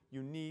code,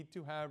 you need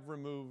to have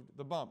removed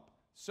the bump.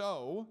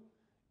 So,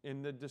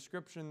 in the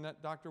description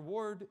that Dr.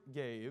 Ward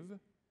gave,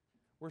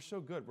 we're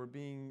so good. We're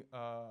being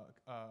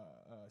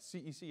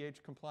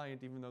CECH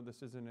compliant, even though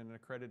this isn't an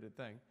accredited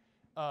thing.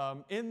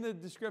 In the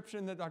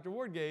description that Dr.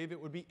 Ward gave, it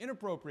would be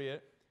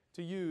inappropriate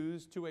to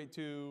use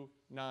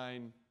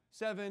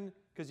 28297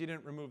 because you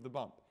didn't remove the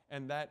bump.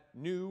 And that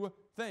new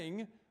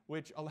thing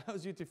which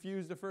allows you to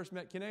fuse the first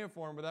met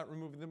cuneiform without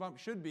removing the bump,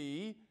 should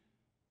be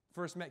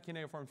first met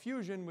cuneiform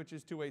fusion, which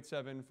is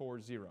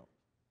 28740.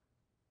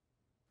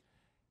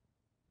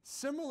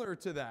 Similar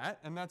to that,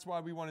 and that's why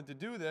we wanted to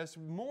do this,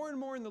 more and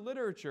more in the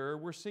literature,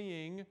 we're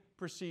seeing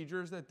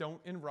procedures that don't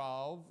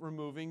involve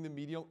removing the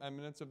medial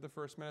eminence of the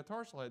first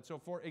metatarsal head. So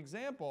for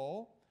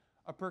example,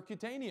 a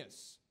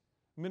percutaneous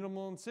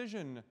minimal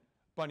incision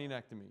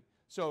bunionectomy.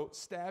 So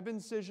stab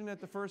incision at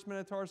the first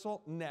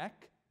metatarsal,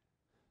 neck,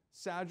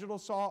 sagittal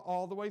saw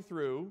all the way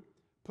through,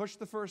 push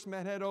the first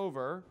met head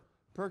over,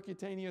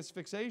 percutaneous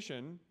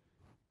fixation.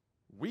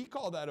 We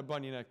call that a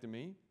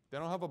bunionectomy. They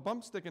don't have a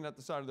bump sticking at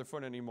the side of their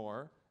foot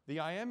anymore. The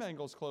IM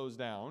angle's closed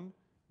down.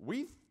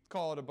 We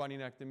call it a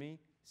bunionectomy.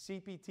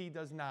 CPT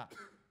does not,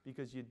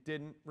 because you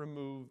didn't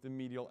remove the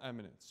medial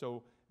eminence.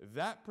 So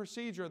that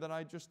procedure that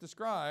I just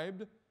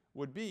described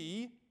would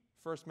be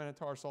first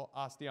metatarsal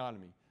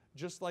osteotomy.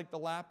 Just like the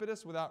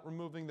lapidus without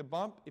removing the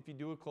bump, if you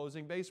do a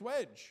closing base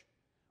wedge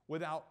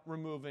without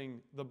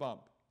removing the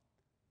bump,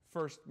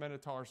 first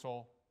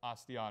metatarsal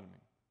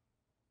osteotomy.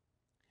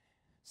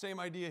 Same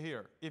idea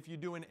here. If you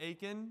do an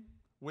Aiken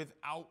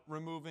without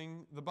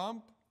removing the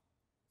bump,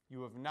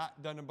 you have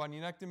not done a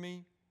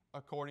bunionectomy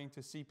according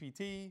to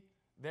CPT.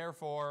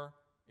 Therefore,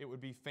 it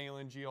would be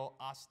phalangeal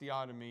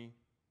osteotomy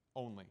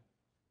only.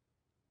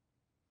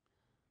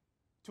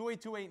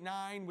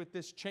 28289, with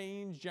this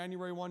change,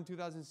 January 1,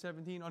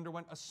 2017,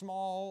 underwent a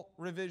small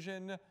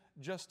revision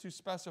just to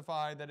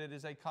specify that it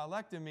is a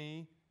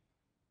colectomy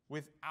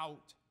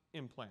without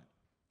implant.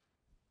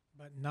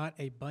 But not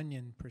a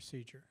bunion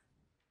procedure.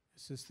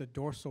 This is the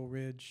dorsal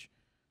ridge.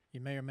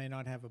 You may or may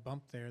not have a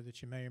bump there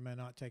that you may or may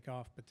not take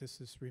off, but this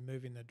is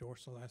removing the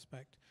dorsal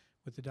aspect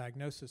with the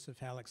diagnosis of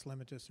hallux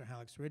limitus or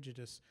hallux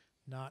rigidus,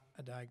 not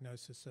a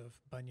diagnosis of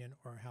bunion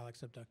or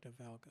hallux abductor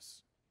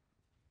valgus.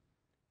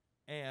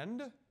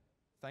 And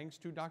thanks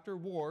to Dr.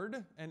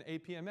 Ward and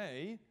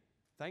APMA,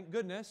 thank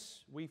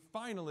goodness, we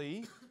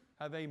finally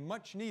have a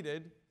much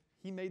needed,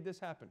 he made this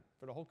happen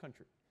for the whole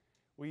country.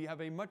 We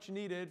have a much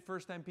needed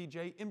first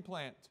MPJ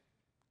implant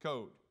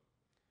code.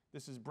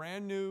 This is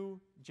brand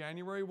new,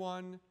 January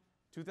 1,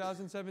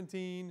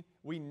 2017.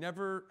 We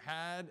never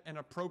had an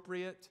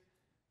appropriate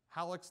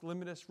hallux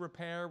limitus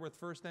repair with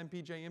first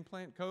MPJ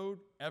implant code,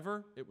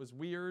 ever. It was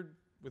weird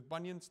with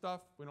bunion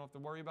stuff. We don't have to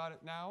worry about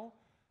it now.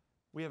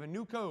 We have a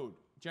new code,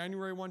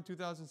 January 1,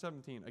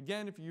 2017.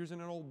 Again, if you're using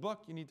an old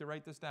book, you need to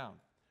write this down.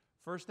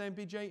 First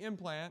MPJ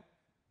implant,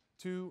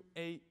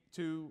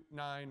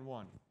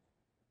 28291.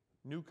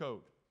 New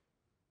code.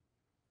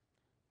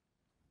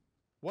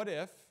 What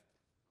if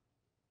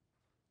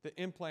the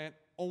implant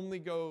only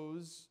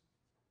goes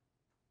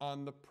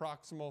on the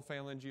proximal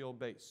phalangeal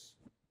base?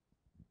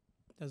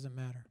 Doesn't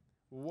matter.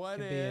 What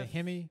It if can be a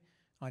hemi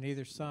on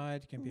either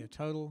side. It can be a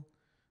total.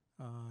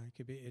 It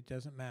could be. It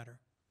doesn't matter.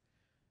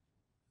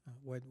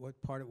 What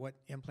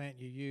implant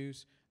you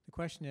use? The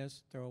question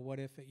is, throw a what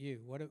if at you.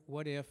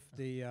 What if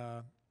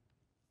there's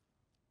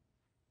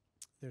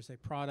a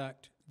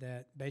product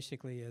that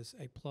basically is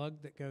a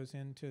plug that goes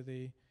into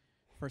the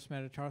first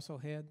metatarsal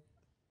head?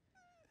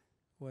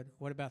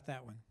 What about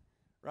that one?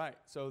 Right,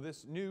 so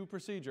this new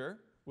procedure,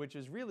 which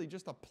is really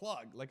just a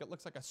plug, like it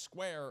looks like a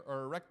square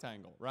or a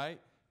rectangle, right?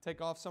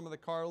 Take off some of the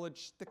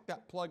cartilage, stick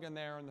that plug in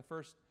there on the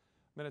first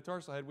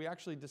metatarsal head. We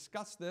actually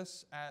discussed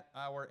this at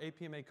our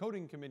APMA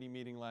coding committee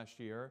meeting last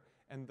year,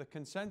 and the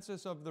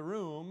consensus of the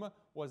room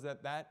was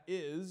that that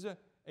is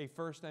a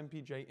first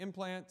MPJ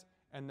implant,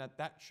 and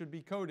that should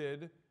be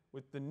coded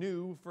with the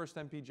new first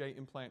MPJ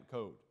implant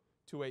code,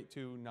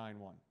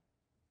 28291.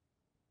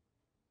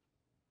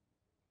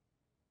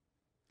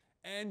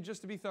 And just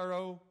to be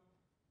thorough,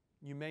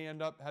 you may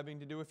end up having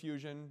to do a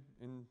fusion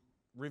in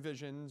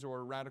revisions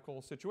or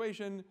radical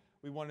situation.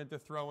 We wanted to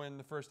throw in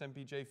the first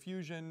MPJ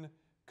fusion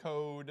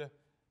code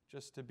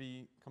just to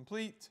be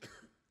complete.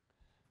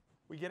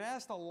 We get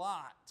asked a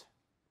lot,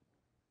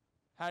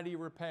 how do you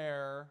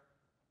repair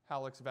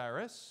hallux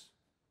varus?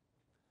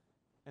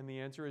 And the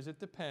answer is it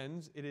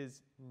depends. It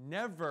is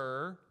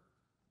never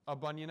a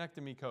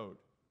bunionectomy code.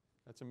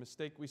 That's a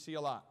mistake we see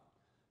a lot.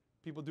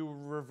 People do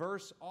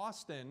reverse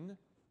Austin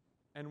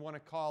and want to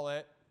call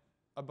it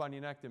a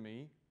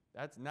bunionectomy.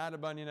 That's not a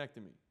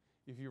bunionectomy.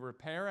 If you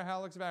repair a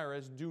hallux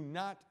varus, do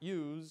not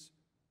use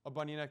a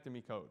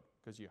bunionectomy code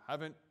because you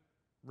haven't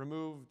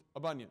removed a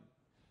bunion.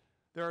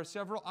 There are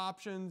several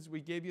options.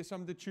 We gave you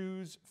some to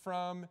choose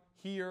from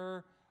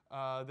here.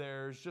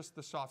 There's just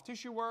the soft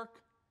tissue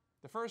work,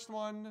 the first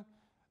one.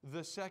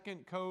 The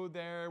second code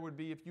there would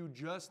be if you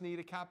just need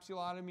a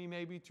capsulotomy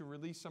maybe to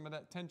release some of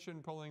that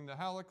tension pulling the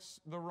hallux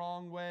the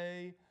wrong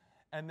way.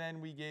 And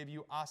then we gave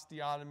you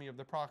osteotomy of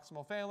the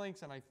proximal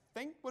phalanx. And I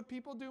think what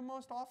people do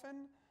most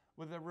often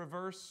with a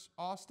reverse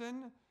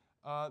Austin,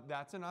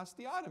 that's an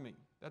osteotomy.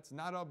 That's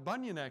not a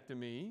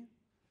bunionectomy.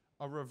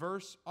 A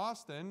reverse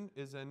Austin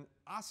is an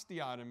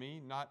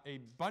osteotomy, not a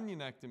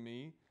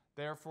bunionectomy.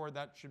 Therefore,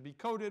 that should be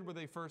coded with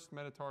a first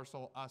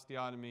metatarsal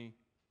osteotomy,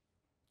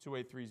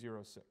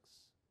 28306.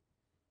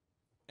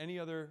 Any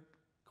other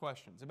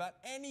questions about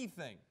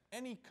anything,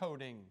 any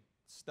coding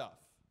stuff?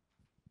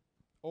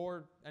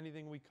 or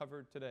anything we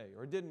covered today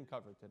or didn't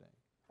cover today,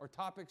 or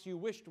topics you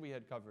wished we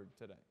had covered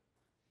today?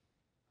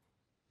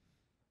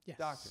 Yes.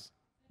 Doctor.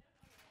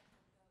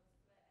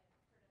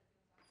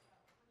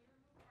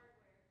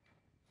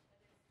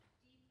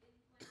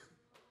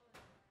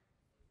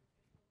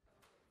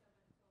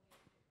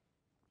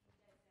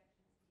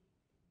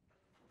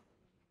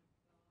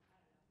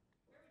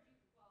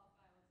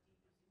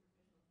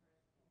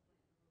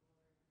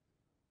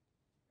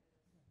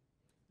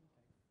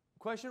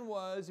 Question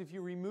was, if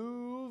you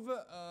remove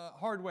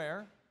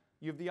hardware,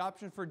 you have the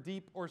option for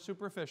deep or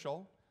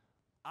superficial.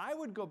 I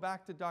would go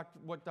back to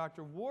what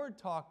Dr. Ward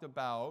talked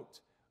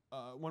about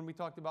when we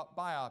talked about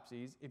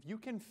biopsies. If you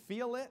can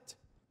feel it,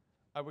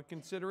 I would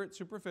consider it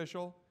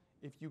superficial.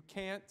 If you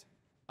can't,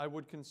 I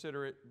would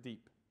consider it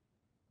deep.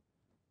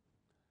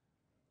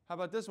 How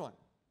about this one?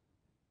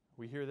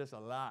 We hear this a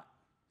lot.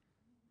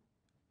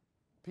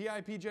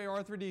 PIPJ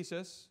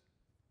arthrodesis,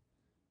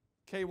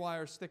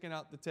 K-wire sticking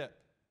out the tip.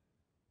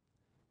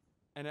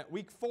 And at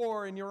week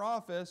 4 in your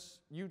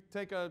office, you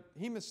take a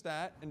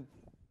hemostat and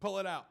pull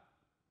it out.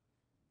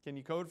 Can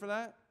you code for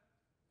that?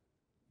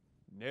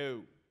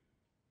 No.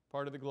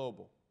 Part of the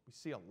global. We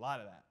see a lot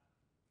of that.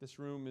 This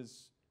room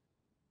is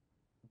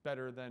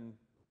better than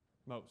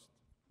most.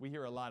 We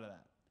hear a lot of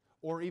that.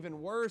 Or even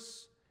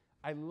worse,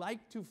 I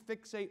like to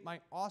fixate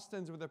my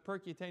Austins with a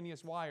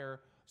percutaneous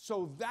wire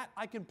so that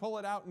I can pull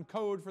it out and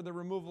code for the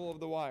removal of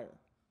the wire.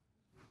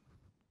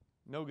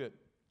 No good.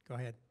 Go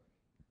ahead.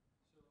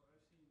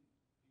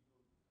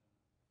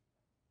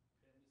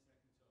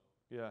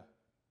 Yeah.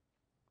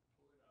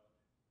 Pull it out,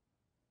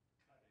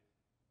 cut it,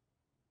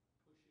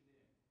 push it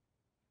in, and now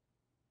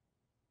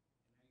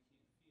you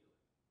can't feel it.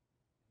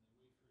 And they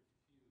wait for it to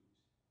fuse,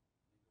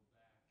 and they go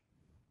back,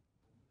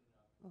 open it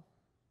up, pull it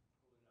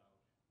out,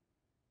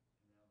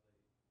 and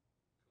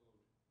now they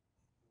code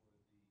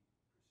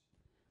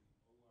for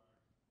the OR.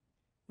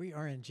 We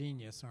are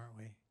ingenious, aren't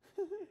we?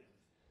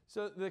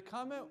 So the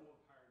comment,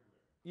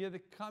 yeah, the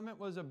comment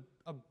was a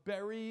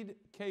buried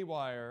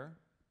K-wire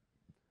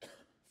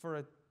for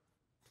a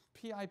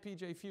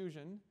PIPJ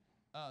fusion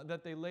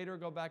that they later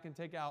go back and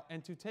take out.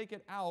 And to take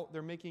it out,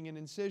 they're making an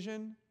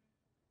incision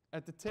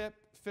at the tip,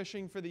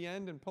 fishing for the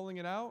end and pulling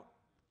it out.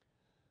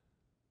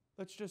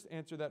 Let's just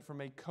answer that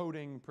from a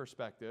coding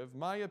perspective.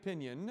 My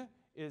opinion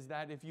is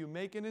that if you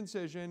make an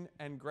incision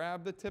and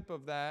grab the tip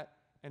of that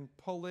and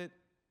pull it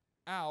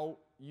out,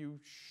 you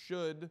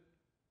should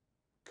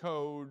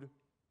code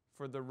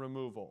for the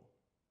removal.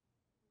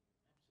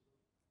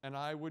 And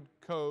I would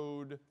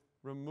code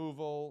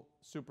removal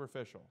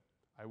superficial.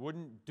 I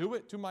wouldn't do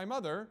it to my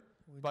mother,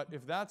 but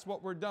if that's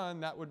what we're done,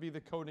 that would be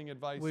the coding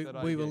advice that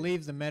I We gave. will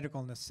leave the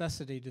medical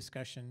necessity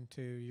discussion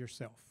to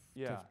yourself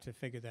Yeah. to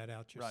figure that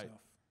out yourself. Right.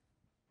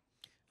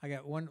 I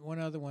got one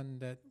other one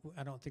that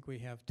I don't think we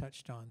have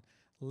touched on.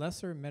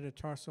 Lesser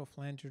metatarsal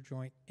phalangeal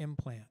joint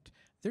implant.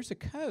 There's a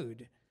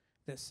code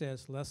that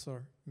says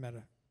lesser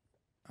metacarpal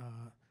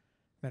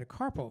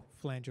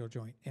phalangeal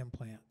joint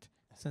implant.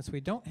 Since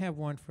we don't have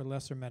one for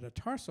lesser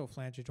metatarsal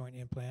phalangeal joint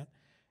implant,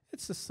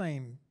 it's the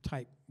same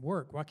type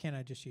work. Why can't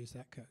I just use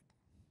that code?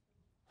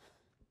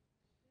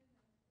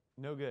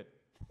 No good.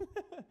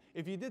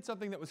 If you did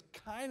something that was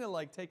kind of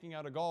like taking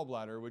out a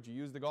gallbladder, would you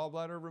use the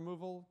gallbladder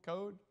removal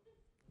code?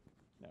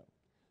 No.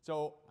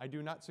 So I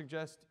do not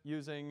suggest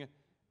using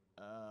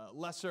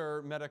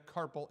lesser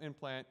metacarpal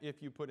implant if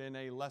you put in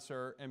a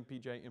lesser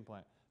MPJ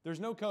implant.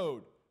 There's no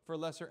code for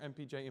lesser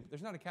MPJ implant.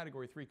 There's not a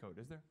category 3 code,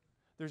 is there?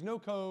 There's no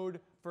code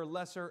for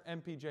lesser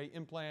MPJ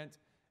implant.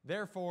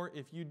 Therefore,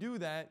 if you do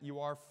that, you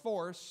are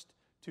forced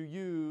to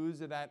use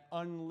that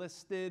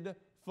unlisted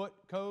foot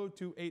code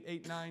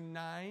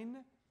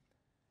 28899.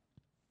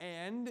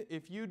 And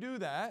if you do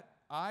that,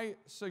 I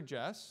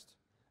suggest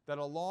that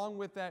along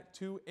with that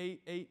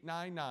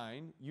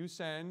 28899, you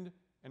send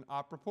an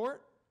op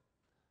report,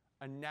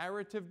 a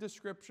narrative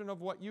description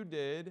of what you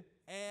did,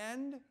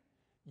 and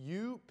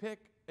you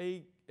pick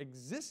a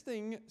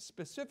existing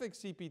specific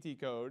CPT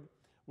code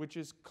which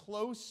is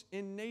close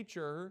in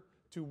nature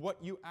to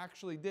what you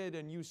actually did,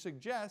 and you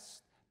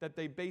suggest that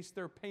they base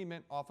their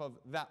payment off of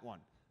that one.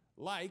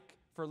 Like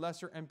for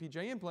lesser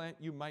MPJ implant,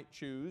 you might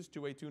choose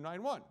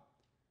 28291,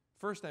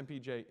 first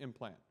MPJ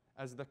implant,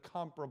 as the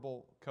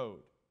comparable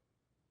code.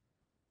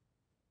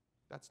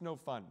 That's no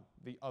fun,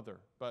 the other,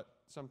 but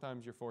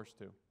sometimes you're forced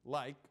to,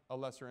 like a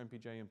lesser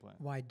MPJ implant.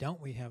 Why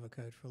don't we have a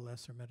code for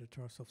lesser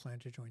metatarsal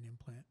phalangeal joint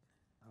implant?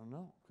 I don't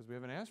know, because we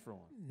haven't asked for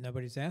one.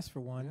 Nobody's asked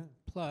for one. Yeah.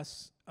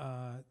 Plus,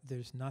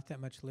 there's not that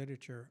much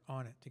literature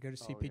on it. To go to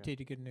CPT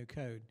to get a new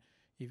code,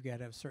 you've got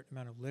to have a certain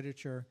amount of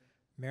literature,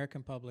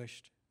 American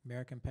published,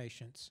 American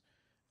patients,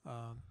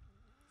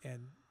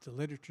 and the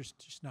literature's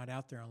just not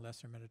out there on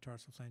lesser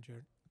metatarsal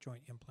phalangeal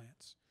joint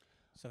implants.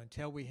 So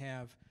until we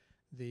have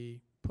the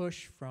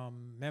push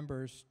from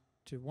members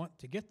to want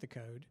to get the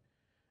code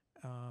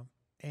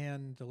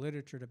and the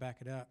literature to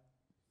back it up,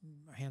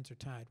 our hands are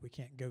tied. We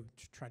can't go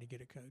to try to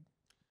get a code.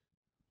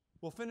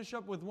 We'll finish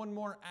up with one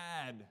more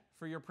ad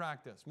for your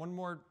practice, one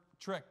more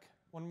trick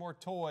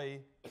toy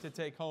to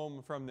take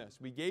home from this.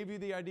 We gave you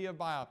the idea of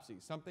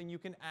biopsy, something you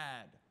can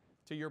add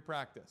to your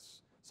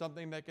practice,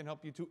 something that can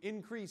help you to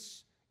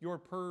increase your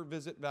per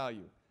visit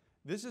value.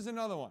 This is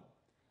another one.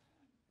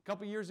 A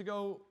couple years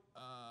ago,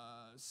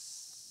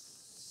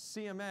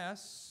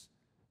 CMS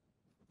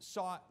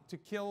sought to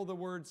kill the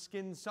word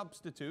skin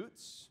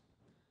substitutes.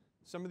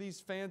 Some of these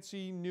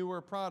fancy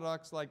newer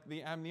products like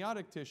the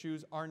amniotic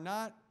tissues are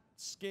not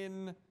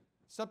skin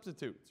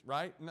substitutes,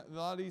 right? A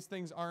lot of these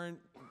things aren't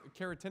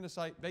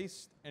keratinocyte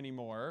based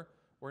anymore,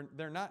 or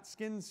they're not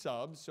skin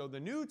subs. So the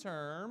new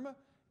term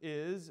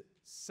is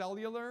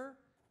cellular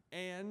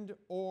and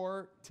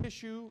or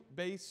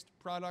tissue-based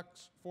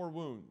products for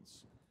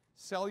wounds.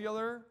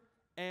 Cellular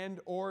and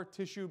or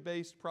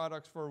tissue-based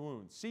products for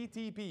wounds.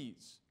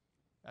 CTPs.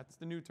 That's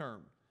the new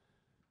term.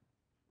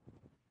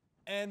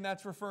 And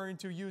that's referring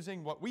to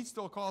using what we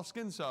still call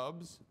skin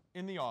subs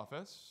in the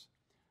office.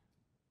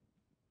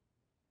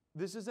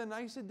 This is a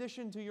nice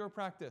addition to your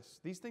practice.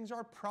 These things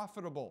are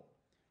profitable.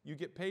 You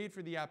get paid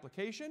for the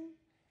application,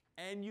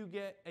 and you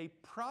get a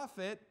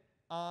profit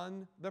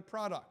on the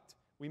product.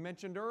 We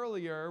mentioned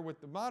earlier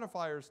with the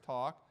modifiers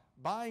talk,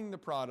 buying the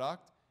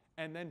product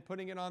and then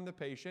putting it on the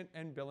patient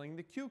and billing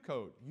the Q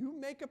code. You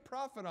make a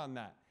profit on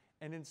that.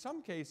 And in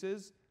some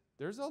cases,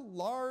 there's a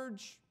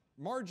large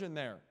margin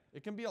there.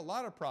 It can be a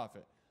lot of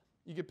profit.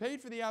 You get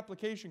paid for the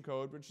application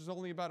code, which is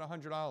only about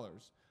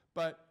 $100,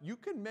 but you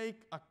can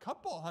make a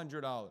couple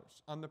 $100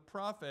 on the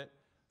profit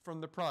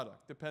from the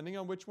product, depending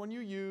on which one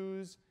you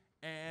use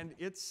and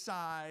its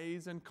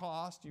size and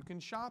cost. You can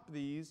shop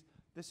these.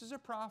 This is a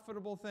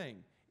profitable thing.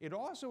 It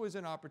also is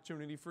an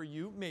opportunity for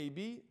you,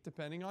 maybe,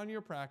 depending on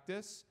your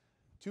practice,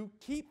 to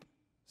keep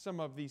some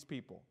of these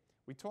people.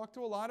 We talk to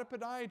a lot of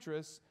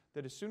podiatrists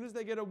that as soon as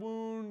they get a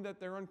wound that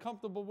they're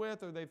uncomfortable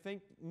with or they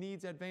think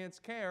needs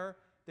advanced care,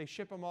 they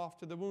ship them off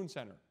to the wound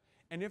center.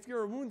 And if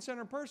you're a wound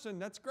center person,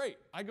 that's great.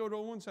 I go to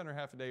a wound center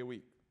half a day a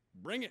week.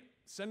 Bring it.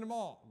 Send them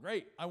all.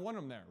 Great. I want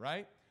them there,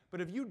 right?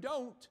 But if you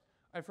don't,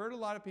 I've heard a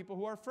lot of people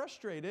who are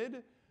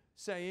frustrated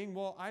saying,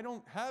 well, I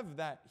don't have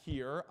that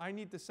here. I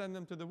need to send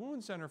them to the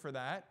wound center for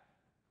that.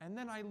 And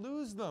then I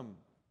lose them.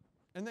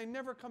 And they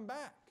never come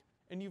back.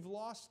 And you've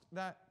lost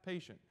that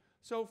patient.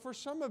 So for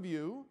some of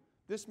you,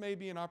 this may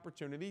be an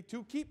opportunity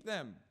to keep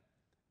them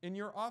in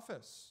your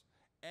office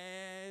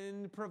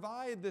and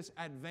provide this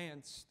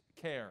advanced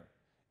care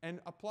and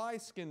apply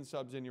skin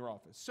subs in your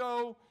office.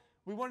 So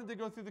we wanted to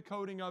go through the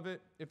coding of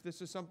it. If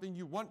this is something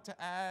you want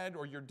to add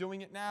or you're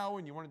doing it now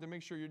and you wanted to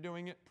make sure you're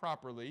doing it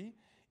properly,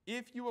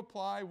 if you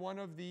apply one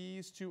of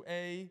these to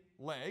a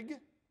leg,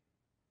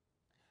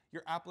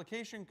 your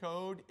application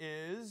code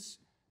is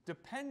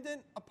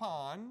dependent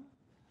upon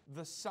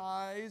the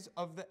size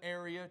of the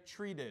area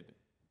treated.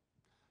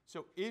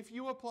 So if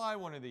you apply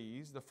one of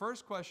these, the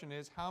first question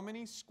is, how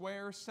many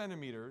square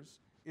centimeters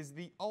is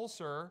the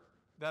ulcer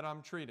that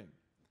I'm treating?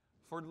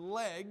 For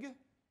leg,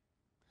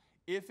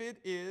 if it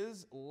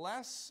is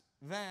less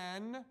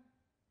than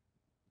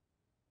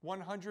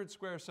 100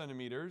 square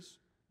centimeters,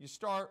 you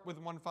start with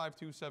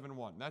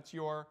 15271. That's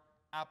your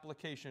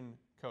application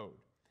code.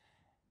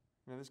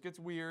 Now this gets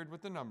weird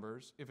with the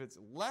numbers. If it's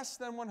less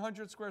than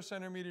 100 square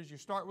centimeters, you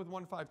start with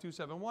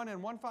 15271,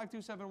 and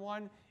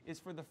 15271 is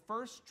for the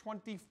first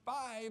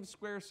 25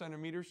 square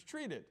centimeters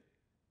treated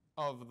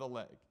of the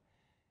leg.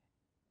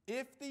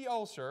 If the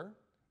ulcer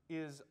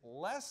is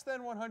less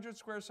than 100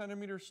 square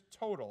centimeters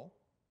total,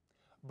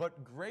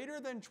 but greater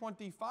than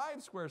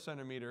 25 square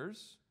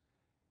centimeters,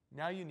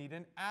 now you need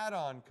an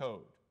add-on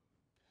code.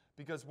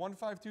 Because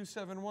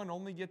 15271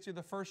 only gets you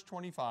the first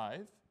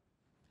 25.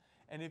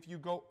 And if you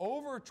go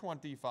over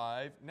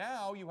 25,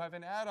 now you have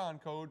an add-on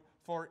code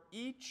for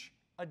each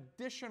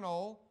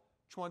additional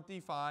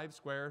 25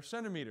 square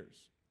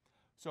centimeters.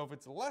 So if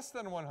it's less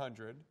than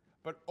 100,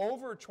 but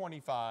over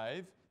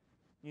 25,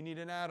 you need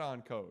an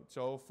add-on code.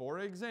 So for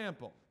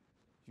example,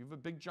 if you have a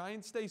big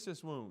giant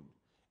stasis wound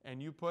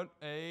and you put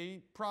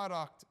a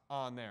product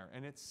on there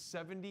and it's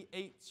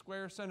 78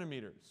 square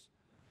centimeters,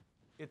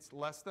 it's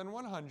less than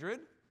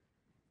 100.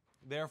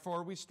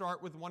 Therefore, we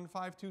start with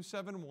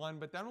 15271,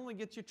 but that only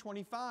gets you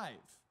 25.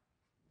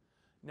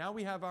 Now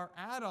we have our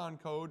add-on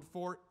code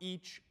for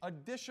each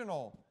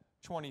additional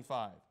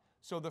 25.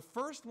 So the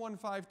first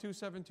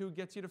 15272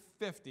 gets you to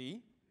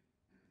 50.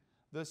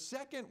 The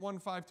second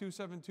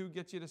 15272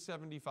 gets you to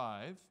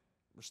 75.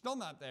 We're still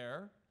not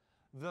there.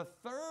 The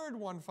third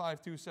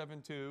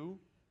 15272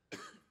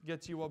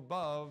 gets you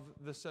above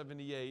the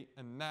 78,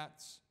 and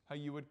that's how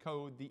you would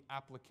code the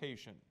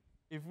application.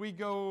 If we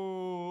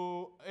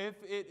go, if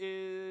it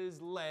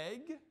is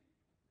leg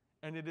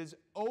and it is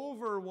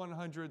over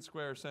 100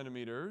 square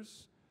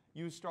centimeters,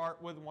 you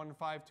start with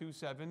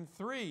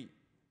 15273.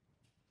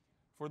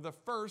 For the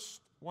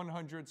first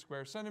 100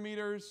 square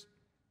centimeters,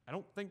 I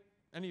don't think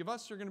any of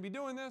us are going to be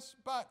doing this,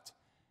 but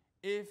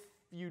if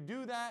you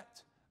do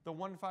that, the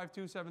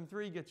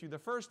 15273 gets you the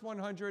first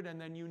 100,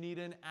 and then you need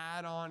an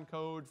add-on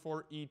code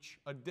for each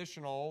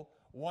additional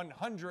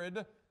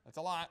 100. That's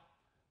a lot.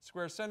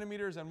 Square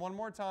centimeters, and one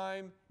more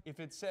time, if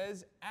it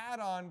says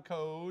add-on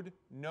code,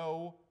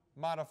 no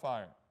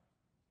modifier.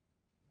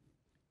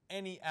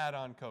 Any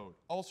add-on code.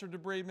 Ulcer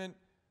debridement,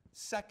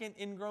 second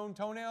ingrown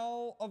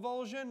toenail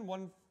avulsion,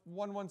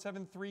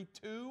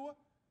 11732,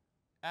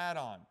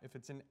 add-on. If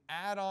it's an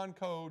add-on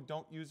code,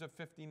 don't use a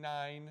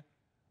 59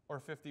 or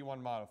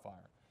 51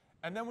 modifier.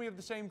 And then we have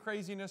the same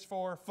craziness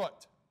for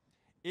foot.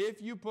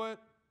 If you put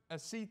a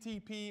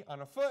CTP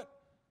on a foot,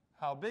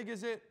 how big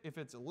is it? If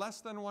it's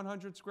less than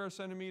 100 square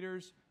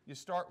centimeters, you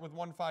start with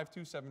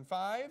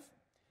 15275.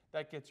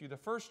 That gets you the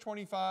first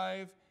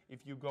 25. If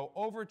you go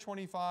over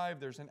 25,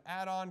 there's an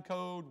add-on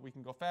code. We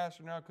can go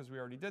faster now because we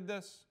already did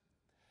this.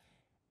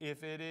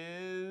 If it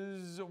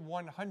is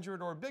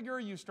 100 or bigger,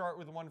 you start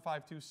with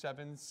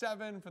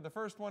 15277 for the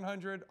first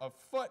 100. A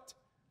foot,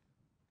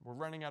 we're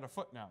running out of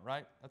foot now,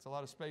 right? That's a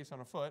lot of space on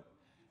a foot.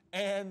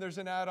 And there's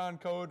an add-on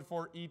code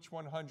for each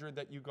 100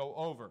 that you go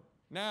over.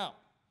 Now,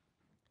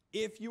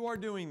 if you are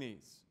doing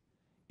these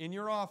in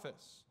your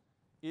office,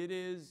 it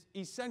is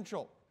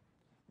essential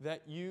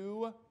that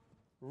you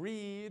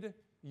read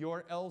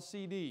your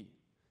LCD.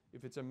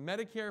 If it's a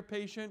Medicare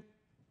patient,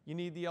 you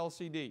need the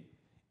LCD.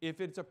 If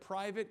it's a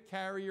private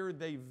carrier,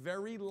 they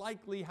very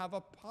likely have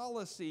a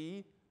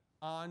policy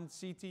on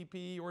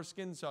CTP or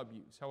skin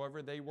subuse,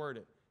 however they word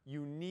it.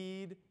 You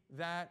need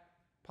that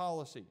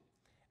policy.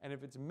 And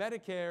if it's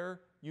Medicare,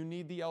 you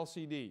need the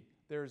LCD.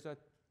 There's a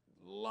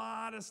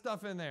lot of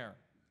stuff in there,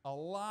 a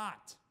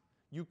lot.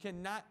 You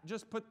cannot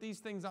just put these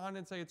things on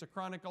and say it's a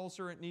chronic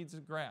ulcer, it needs a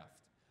graft.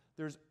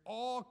 There's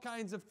all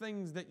kinds of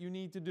things that you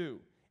need to do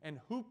and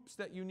hoops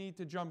that you need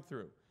to jump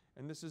through.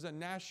 And this is a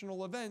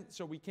national event,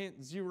 so we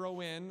can't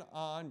zero in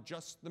on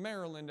just the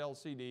Maryland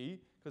LCD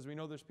because we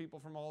know there's people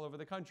from all over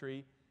the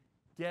country.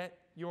 Get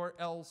your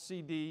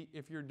LCD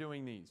if you're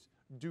doing these.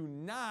 Do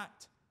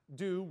not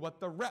do what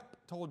the rep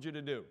told you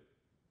to do.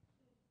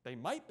 They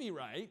might be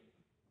right,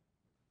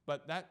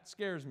 but that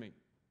scares me.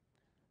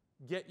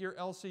 Get your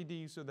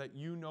LCD so that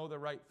you know the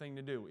right thing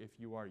to do. If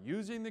you are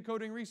using the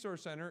Coding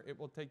Resource Center, it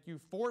will take you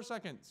 4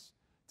 seconds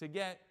to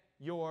get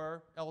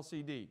your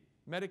LCD.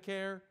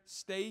 Medicare,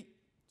 state,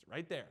 it's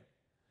right there.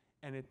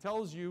 And it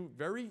tells you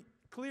very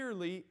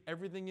clearly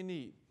everything you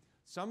need.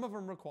 Some of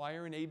them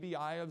require an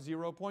ABI of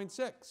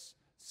 0.6.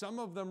 Some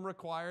of them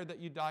require that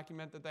you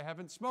document that they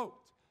haven't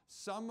smoked.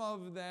 Some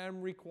of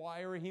them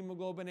require a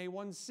hemoglobin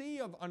A1C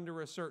of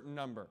under a certain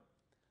number.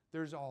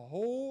 There's a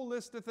whole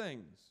list of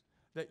things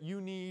that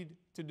you need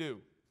to do.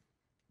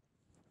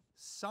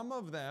 Some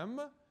of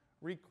them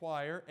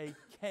require a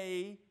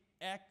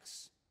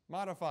KX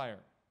modifier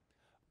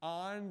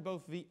on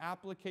both the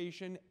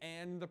application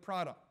and the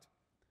product.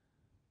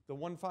 The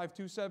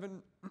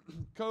 1527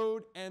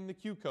 code and the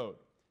Q code.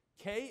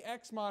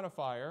 KX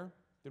modifier,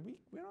 did we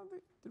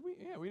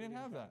didn't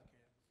have that.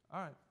 All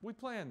right, we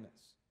planned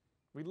this.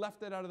 We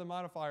left it out of the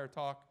modifier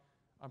talk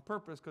on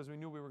purpose because we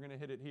knew we were going to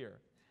hit it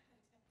here.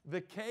 The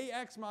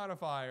KX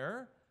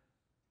modifier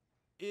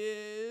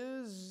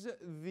is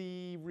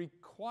the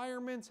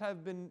requirements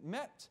have been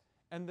met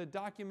and the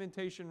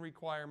documentation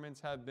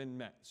requirements have been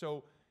met.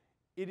 So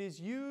it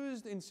is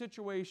used in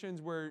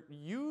situations where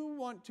you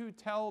want to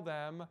tell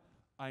them,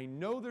 I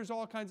know there's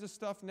all kinds of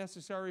stuff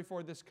necessary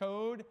for this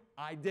code.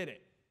 I did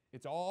it.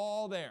 It's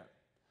all there.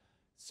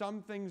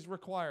 Some things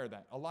require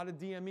that. A lot of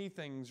DME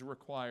things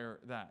require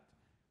that.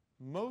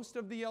 Most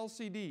of the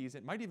LCDs,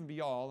 it might even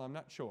be all, I'm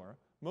not sure,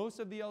 most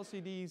of the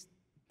LCDs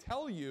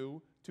tell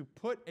you to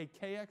put a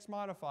KX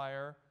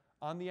modifier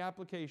on the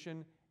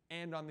application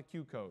and on the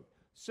Q code.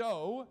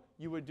 So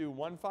you would do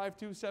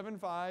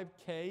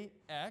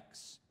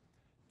 15275KX,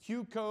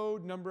 Q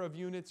code, number of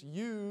units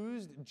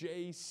used,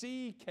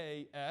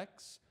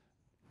 JCKX,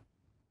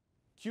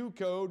 Q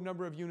code,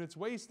 number of units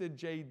wasted,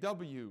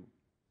 JWKX.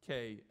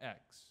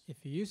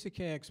 If you use the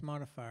KX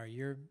modifier,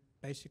 you're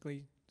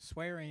basically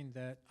swearing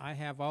that I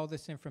have all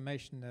this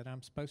information that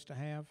I'm supposed to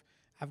have.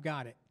 I've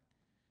got it.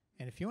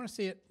 And if you want to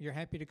see it, you're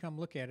happy to come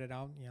look at it.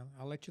 I'll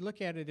let you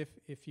look at it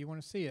if you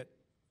want to see it,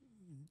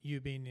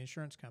 you being the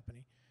insurance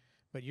company.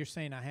 But you're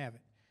saying I have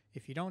it.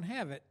 If you don't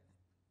have it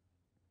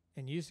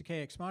and use the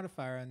KX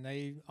modifier and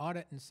they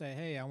audit and say,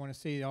 hey, I want to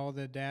see all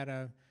the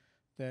data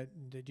that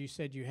you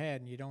said you had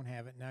and you don't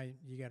have it, now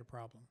you got a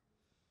problem.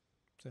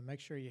 So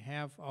make sure you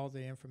have all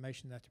the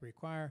information that they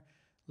require.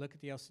 Look at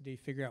the LCD,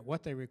 figure out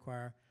what they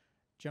require,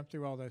 jump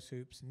through all those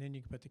hoops, and then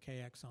you can put the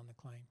KX on the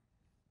claim.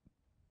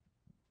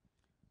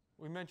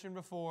 We mentioned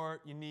before,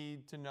 you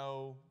need to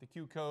know the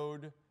Q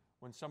code.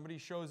 When somebody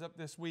shows up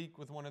this week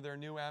with one of their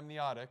new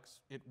amniotics,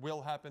 it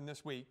will happen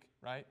this week,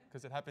 right?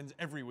 Because it happens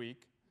every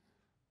week.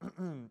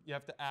 You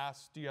have to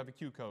ask, do you have a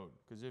Q code?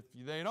 Because if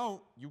they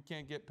don't, you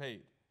can't get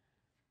paid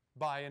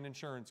by an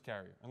insurance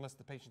carrier, unless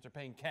the patients are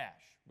paying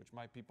cash, which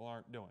my people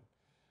aren't doing.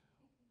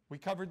 We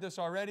covered this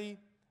already.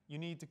 You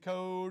need to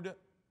code,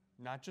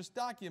 not just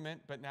document,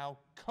 but now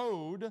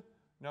code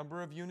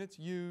number of units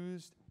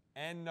used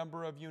and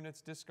number of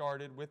units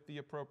discarded with the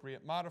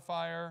appropriate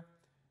modifier.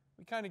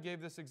 We kind of gave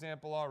this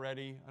example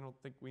already. I don't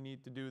think we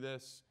need to do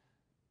this.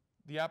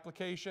 The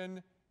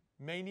application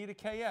may need a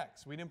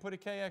KX. We didn't put a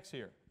KX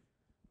here.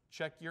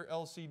 Check your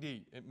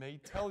LCD. It may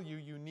tell you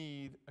you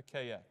need a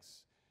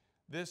KX.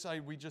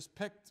 We just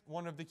picked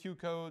one of the Q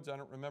codes. I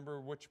don't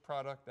remember which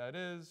product that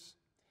is.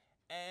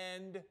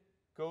 And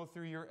go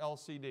through your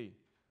LCD.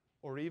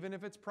 Or even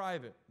if it's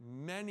private,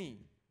 many,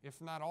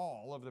 if not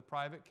all, of the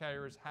private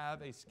carriers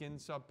have a skin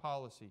sub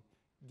policy.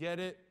 Get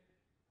it,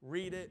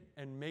 read it,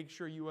 and make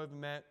sure you have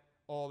met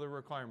all the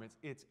requirements.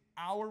 It's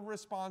our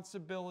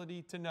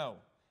responsibility to know.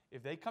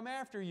 If they come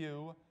after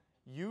you,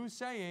 you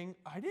saying,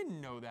 I didn't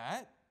know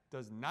that,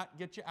 does not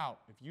get you out.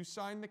 If you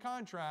sign the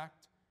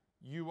contract,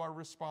 you are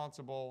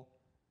responsible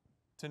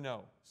to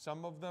know.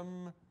 Some of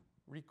them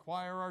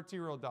require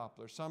arterial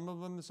Doppler. Some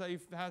of them say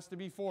it has to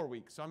be 4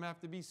 weeks. Some have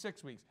to be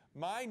 6 weeks.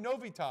 My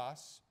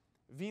Novitas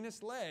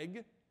venous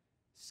leg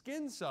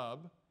skin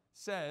sub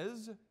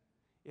says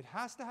it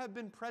has to have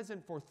been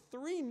present for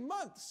 3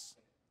 months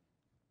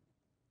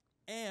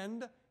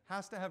and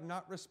has to have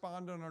not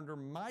responded under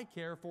my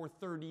care for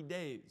 30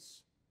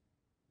 days.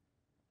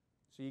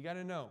 So you got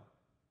to know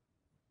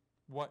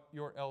what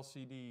your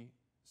LCD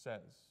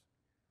says.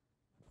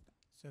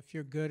 So if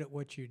you're good at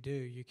what you do,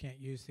 you can't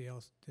use the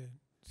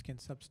skin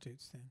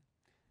substitutes then.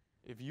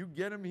 If you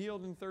get them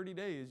healed in 30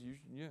 days,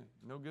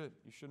 no good.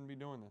 You shouldn't be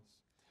doing this.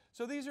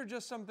 So these are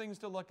just some things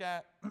to look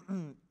at.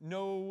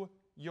 Know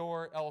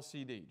your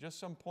LCD. Just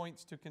some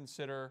points to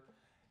consider.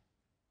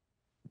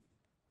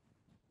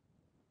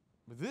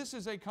 This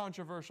is a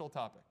controversial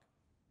topic.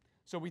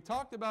 So we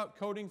talked about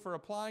coding for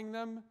applying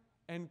them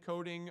and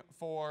coding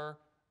for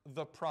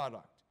the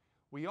product.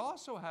 We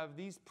also have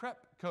these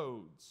prep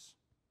codes,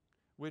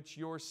 which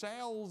your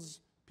sales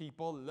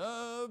people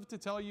love to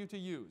tell you to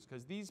use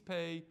because these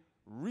pay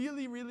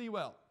really, really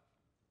well.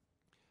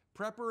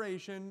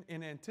 Preparation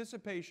in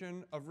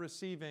anticipation of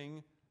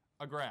receiving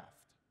a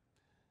graft.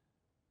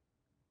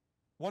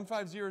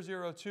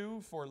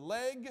 15002 for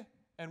leg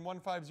and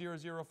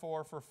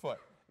 15004 for foot.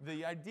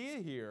 The idea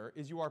here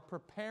is you are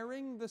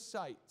preparing the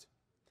site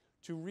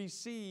to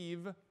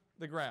receive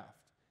the graft.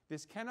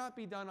 This cannot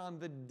be done on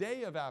the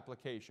day of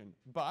application,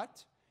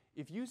 but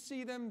if you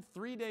see them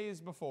 3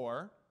 days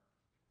before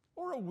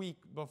or a week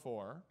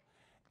before,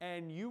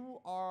 and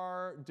you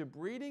are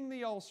debriding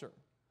the ulcer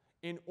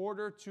in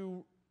order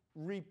to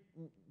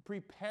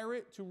prepare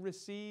it to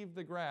receive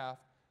the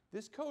graft,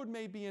 this code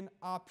may be an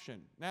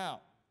option.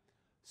 Now,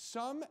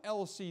 some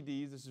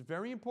LCDs, this is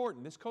very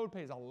important, this code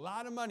pays a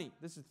lot of money.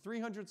 This is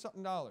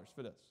 $300-something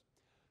for this.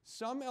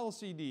 Some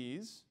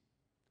LCDs,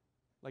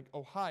 like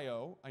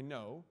Ohio, I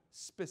know,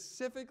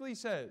 specifically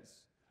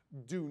says,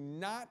 do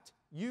not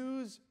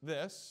use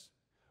this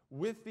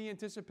with the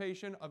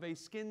anticipation of a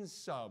skin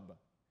sub,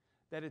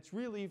 that it's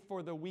really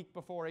for the week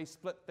before a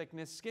split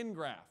thickness skin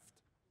graft,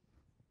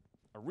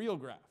 a real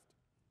graft.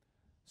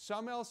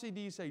 Some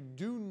LCDs say,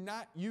 do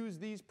not use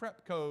these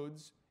prep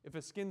codes if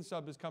a skin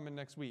sub is coming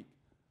next week.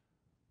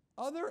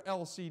 Other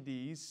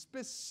LCDs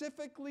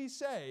specifically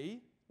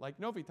say, like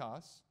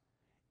Novitas,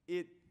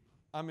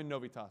 I'm in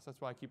Novitas, that's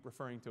why I keep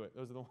referring to it.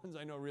 Those are the ones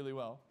I know really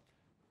well.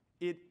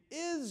 It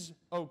is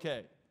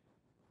okay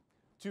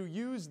to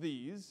use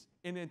these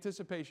in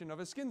anticipation of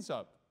a skin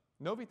sub.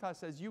 Novitas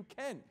says you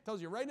can. It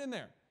tells you right in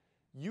there.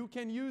 You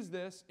can use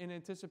this in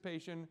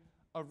anticipation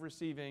of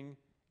receiving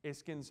a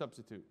skin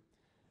substitute.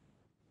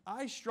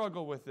 I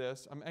struggle with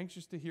this. I'm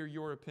anxious to hear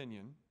your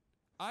opinion.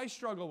 I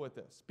struggle with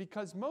this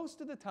because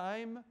most of the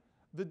time,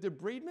 the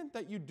debridement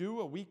that you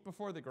do a week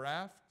before the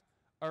graft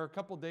or a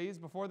couple days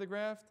before the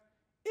graft,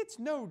 it's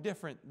no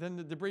different than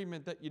the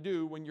debridement that you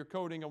do when you're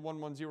coding a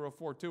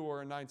 11042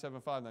 or a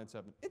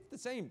 97597. It's the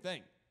same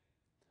thing.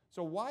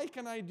 So why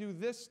can I do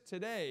this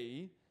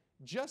today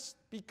just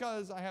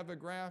because I have a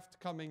graft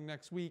coming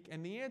next week?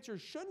 And the answer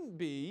shouldn't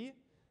be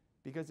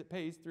because it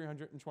pays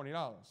 $320.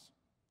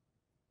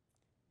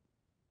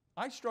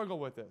 I struggle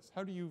with this.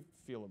 How do you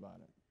feel about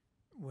it?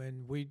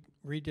 When we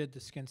redid the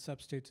skin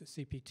substitutes at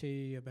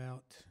CPT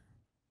about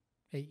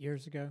 8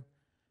 years ago,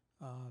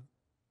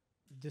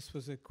 this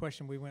was a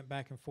question we went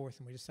back and forth,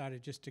 and we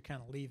decided just to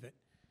kind of leave it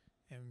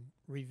and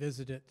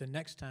revisit it the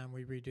next time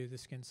we redo the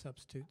skin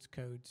substitutes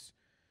codes,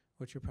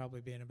 which will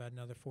probably be in about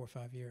another 4 or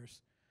 5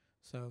 years.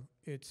 So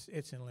it's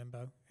in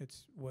limbo.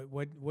 It's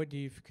what do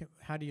you,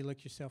 how do you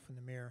look yourself in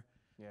the mirror?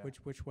 Yeah.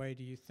 Which way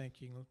do you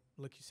think you can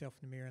look yourself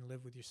in the mirror and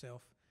live with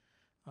yourself?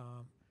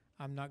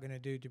 I'm not going to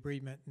do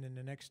debridement, and then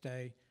the next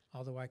day,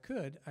 although I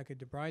could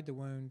debride the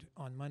wound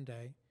on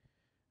Monday.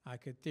 I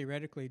could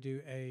theoretically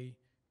do a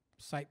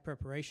site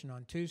preparation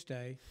on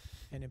Tuesday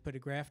and then put a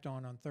graft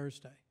on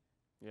Thursday.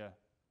 Yeah.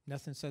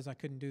 Nothing says I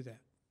couldn't do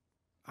that.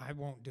 I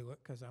won't do it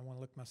because I want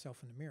to look myself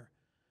in the mirror.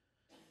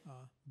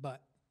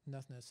 But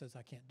nothing that says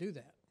I can't do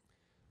that.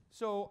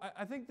 So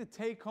I think the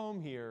take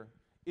home here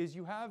is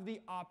you have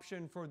the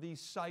option for these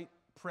site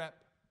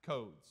prep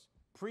codes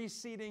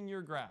preceding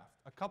your graft,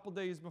 a couple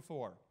days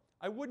before.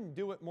 I wouldn't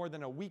do it more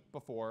than a week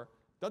before.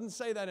 Doesn't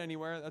say that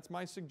anywhere. That's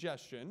my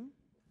suggestion.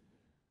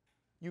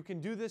 You can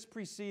do this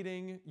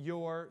preceding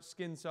your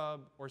skin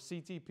sub or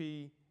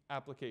CTP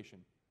application.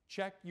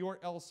 Check your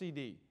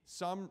LCD.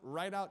 Some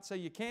write out say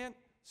you can't,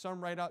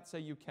 some write out say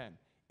you can.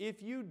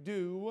 If you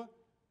do,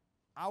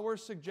 our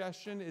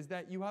suggestion is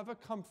that you have a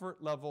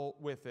comfort level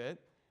with it.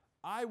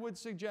 I would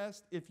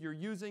suggest if you're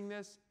using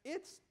this,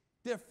 it's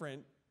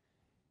different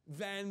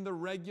than the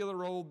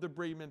regular old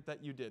debridement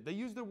that you did. They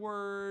use the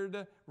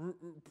word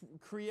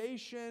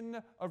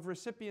creation of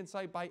recipient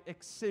site by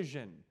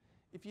excision.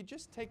 If you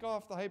just take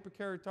off the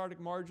hyperkeratotic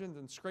margins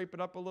and scrape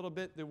it up a little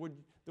bit the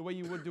way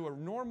you would do a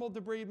normal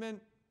debridement,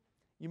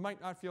 you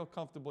might not feel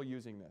comfortable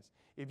using this.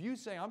 If you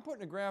say, I'm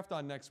putting a graft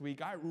on next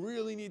week, I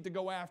really need to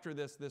go after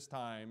this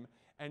time,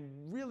 and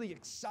really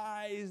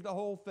excise the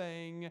whole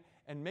thing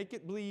and make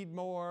it bleed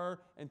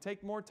more and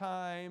take more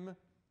time,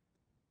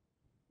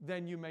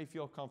 then you may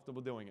feel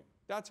comfortable doing it.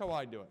 That's how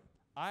I do it.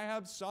 I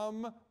have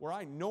some where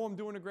I know I'm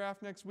doing a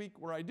graft next week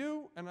where I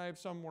do, and I have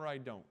some where I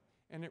don't.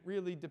 And it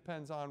really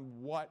depends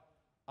on what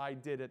I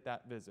did at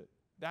that visit.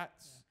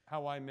 That's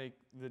how I make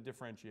the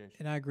differentiation.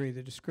 And I agree,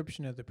 the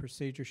description of the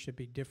procedure should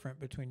be different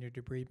between your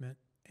debridement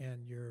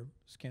and your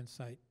skin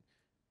site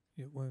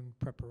wound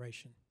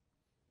preparation.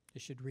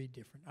 It should read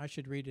different. I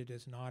should read it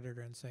as an auditor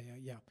and say,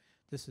 yeah,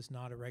 this is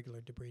not a regular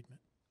debridement.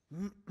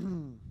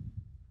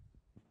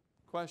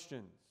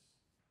 Questions?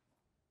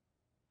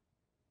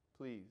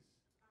 Please.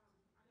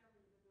 I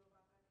never even knew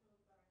about that code,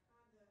 but I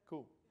kind of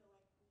Cool. feel like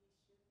we should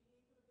be able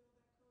to build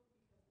that code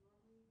because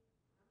normally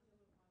I'm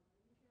dealing with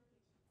my wound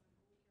care patients and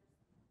wound care staff.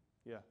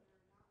 Yeah.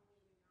 They're not only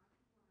are they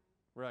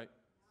non-compliant, Right.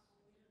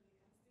 not only are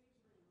they end-stage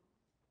renal,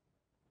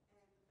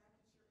 and the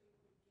fact that you're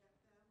able to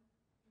get them,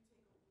 you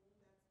take a wound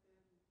that's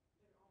been,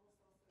 they're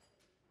almost also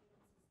getting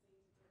to the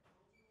stage that they're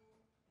eligible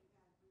and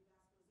had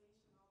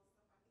revascularization,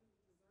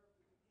 all this stuff.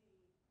 I think we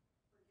deserve to get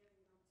paid for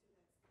getting them to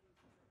that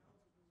stage that they're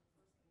eligible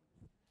in the first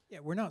place. Yeah,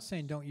 we're not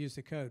saying don't use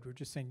the code. We're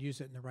just saying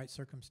use it in the right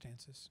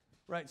circumstances.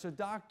 Right, so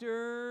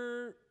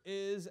doctor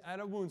is at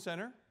a wound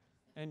center,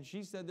 and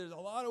she said there's a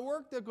lot of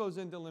work that goes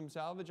into limb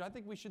salvage. I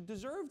think we should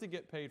deserve to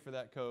get paid for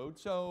that code.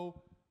 So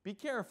be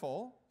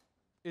careful.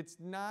 It's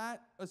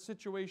not a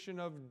situation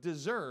of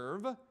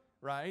deserve,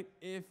 right?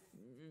 If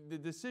the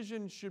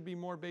decision should be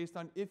more based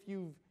on if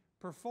you've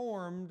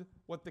performed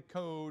what the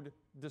code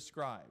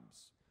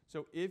describes.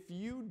 So if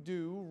you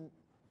do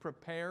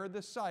prepare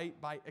the site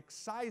by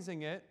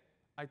excising it,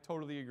 I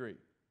totally agree.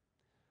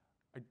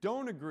 I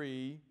don't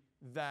agree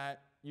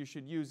that you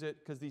should use it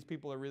because these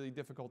people are really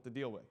difficult to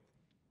deal with,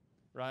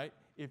 right?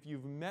 If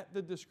you've met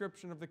the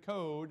description of the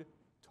code,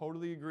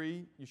 totally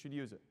agree, you should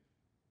use it.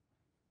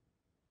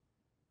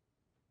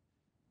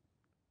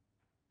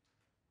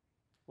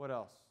 What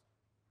else?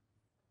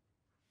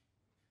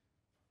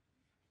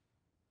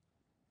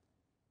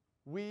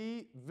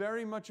 We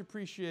very much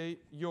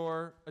appreciate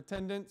your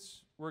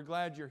attendance. We're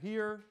glad you're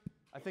here.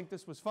 I think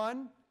this was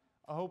fun.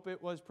 I hope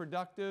it was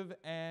productive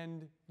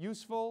and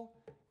useful,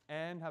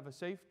 and have a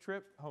safe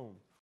trip home.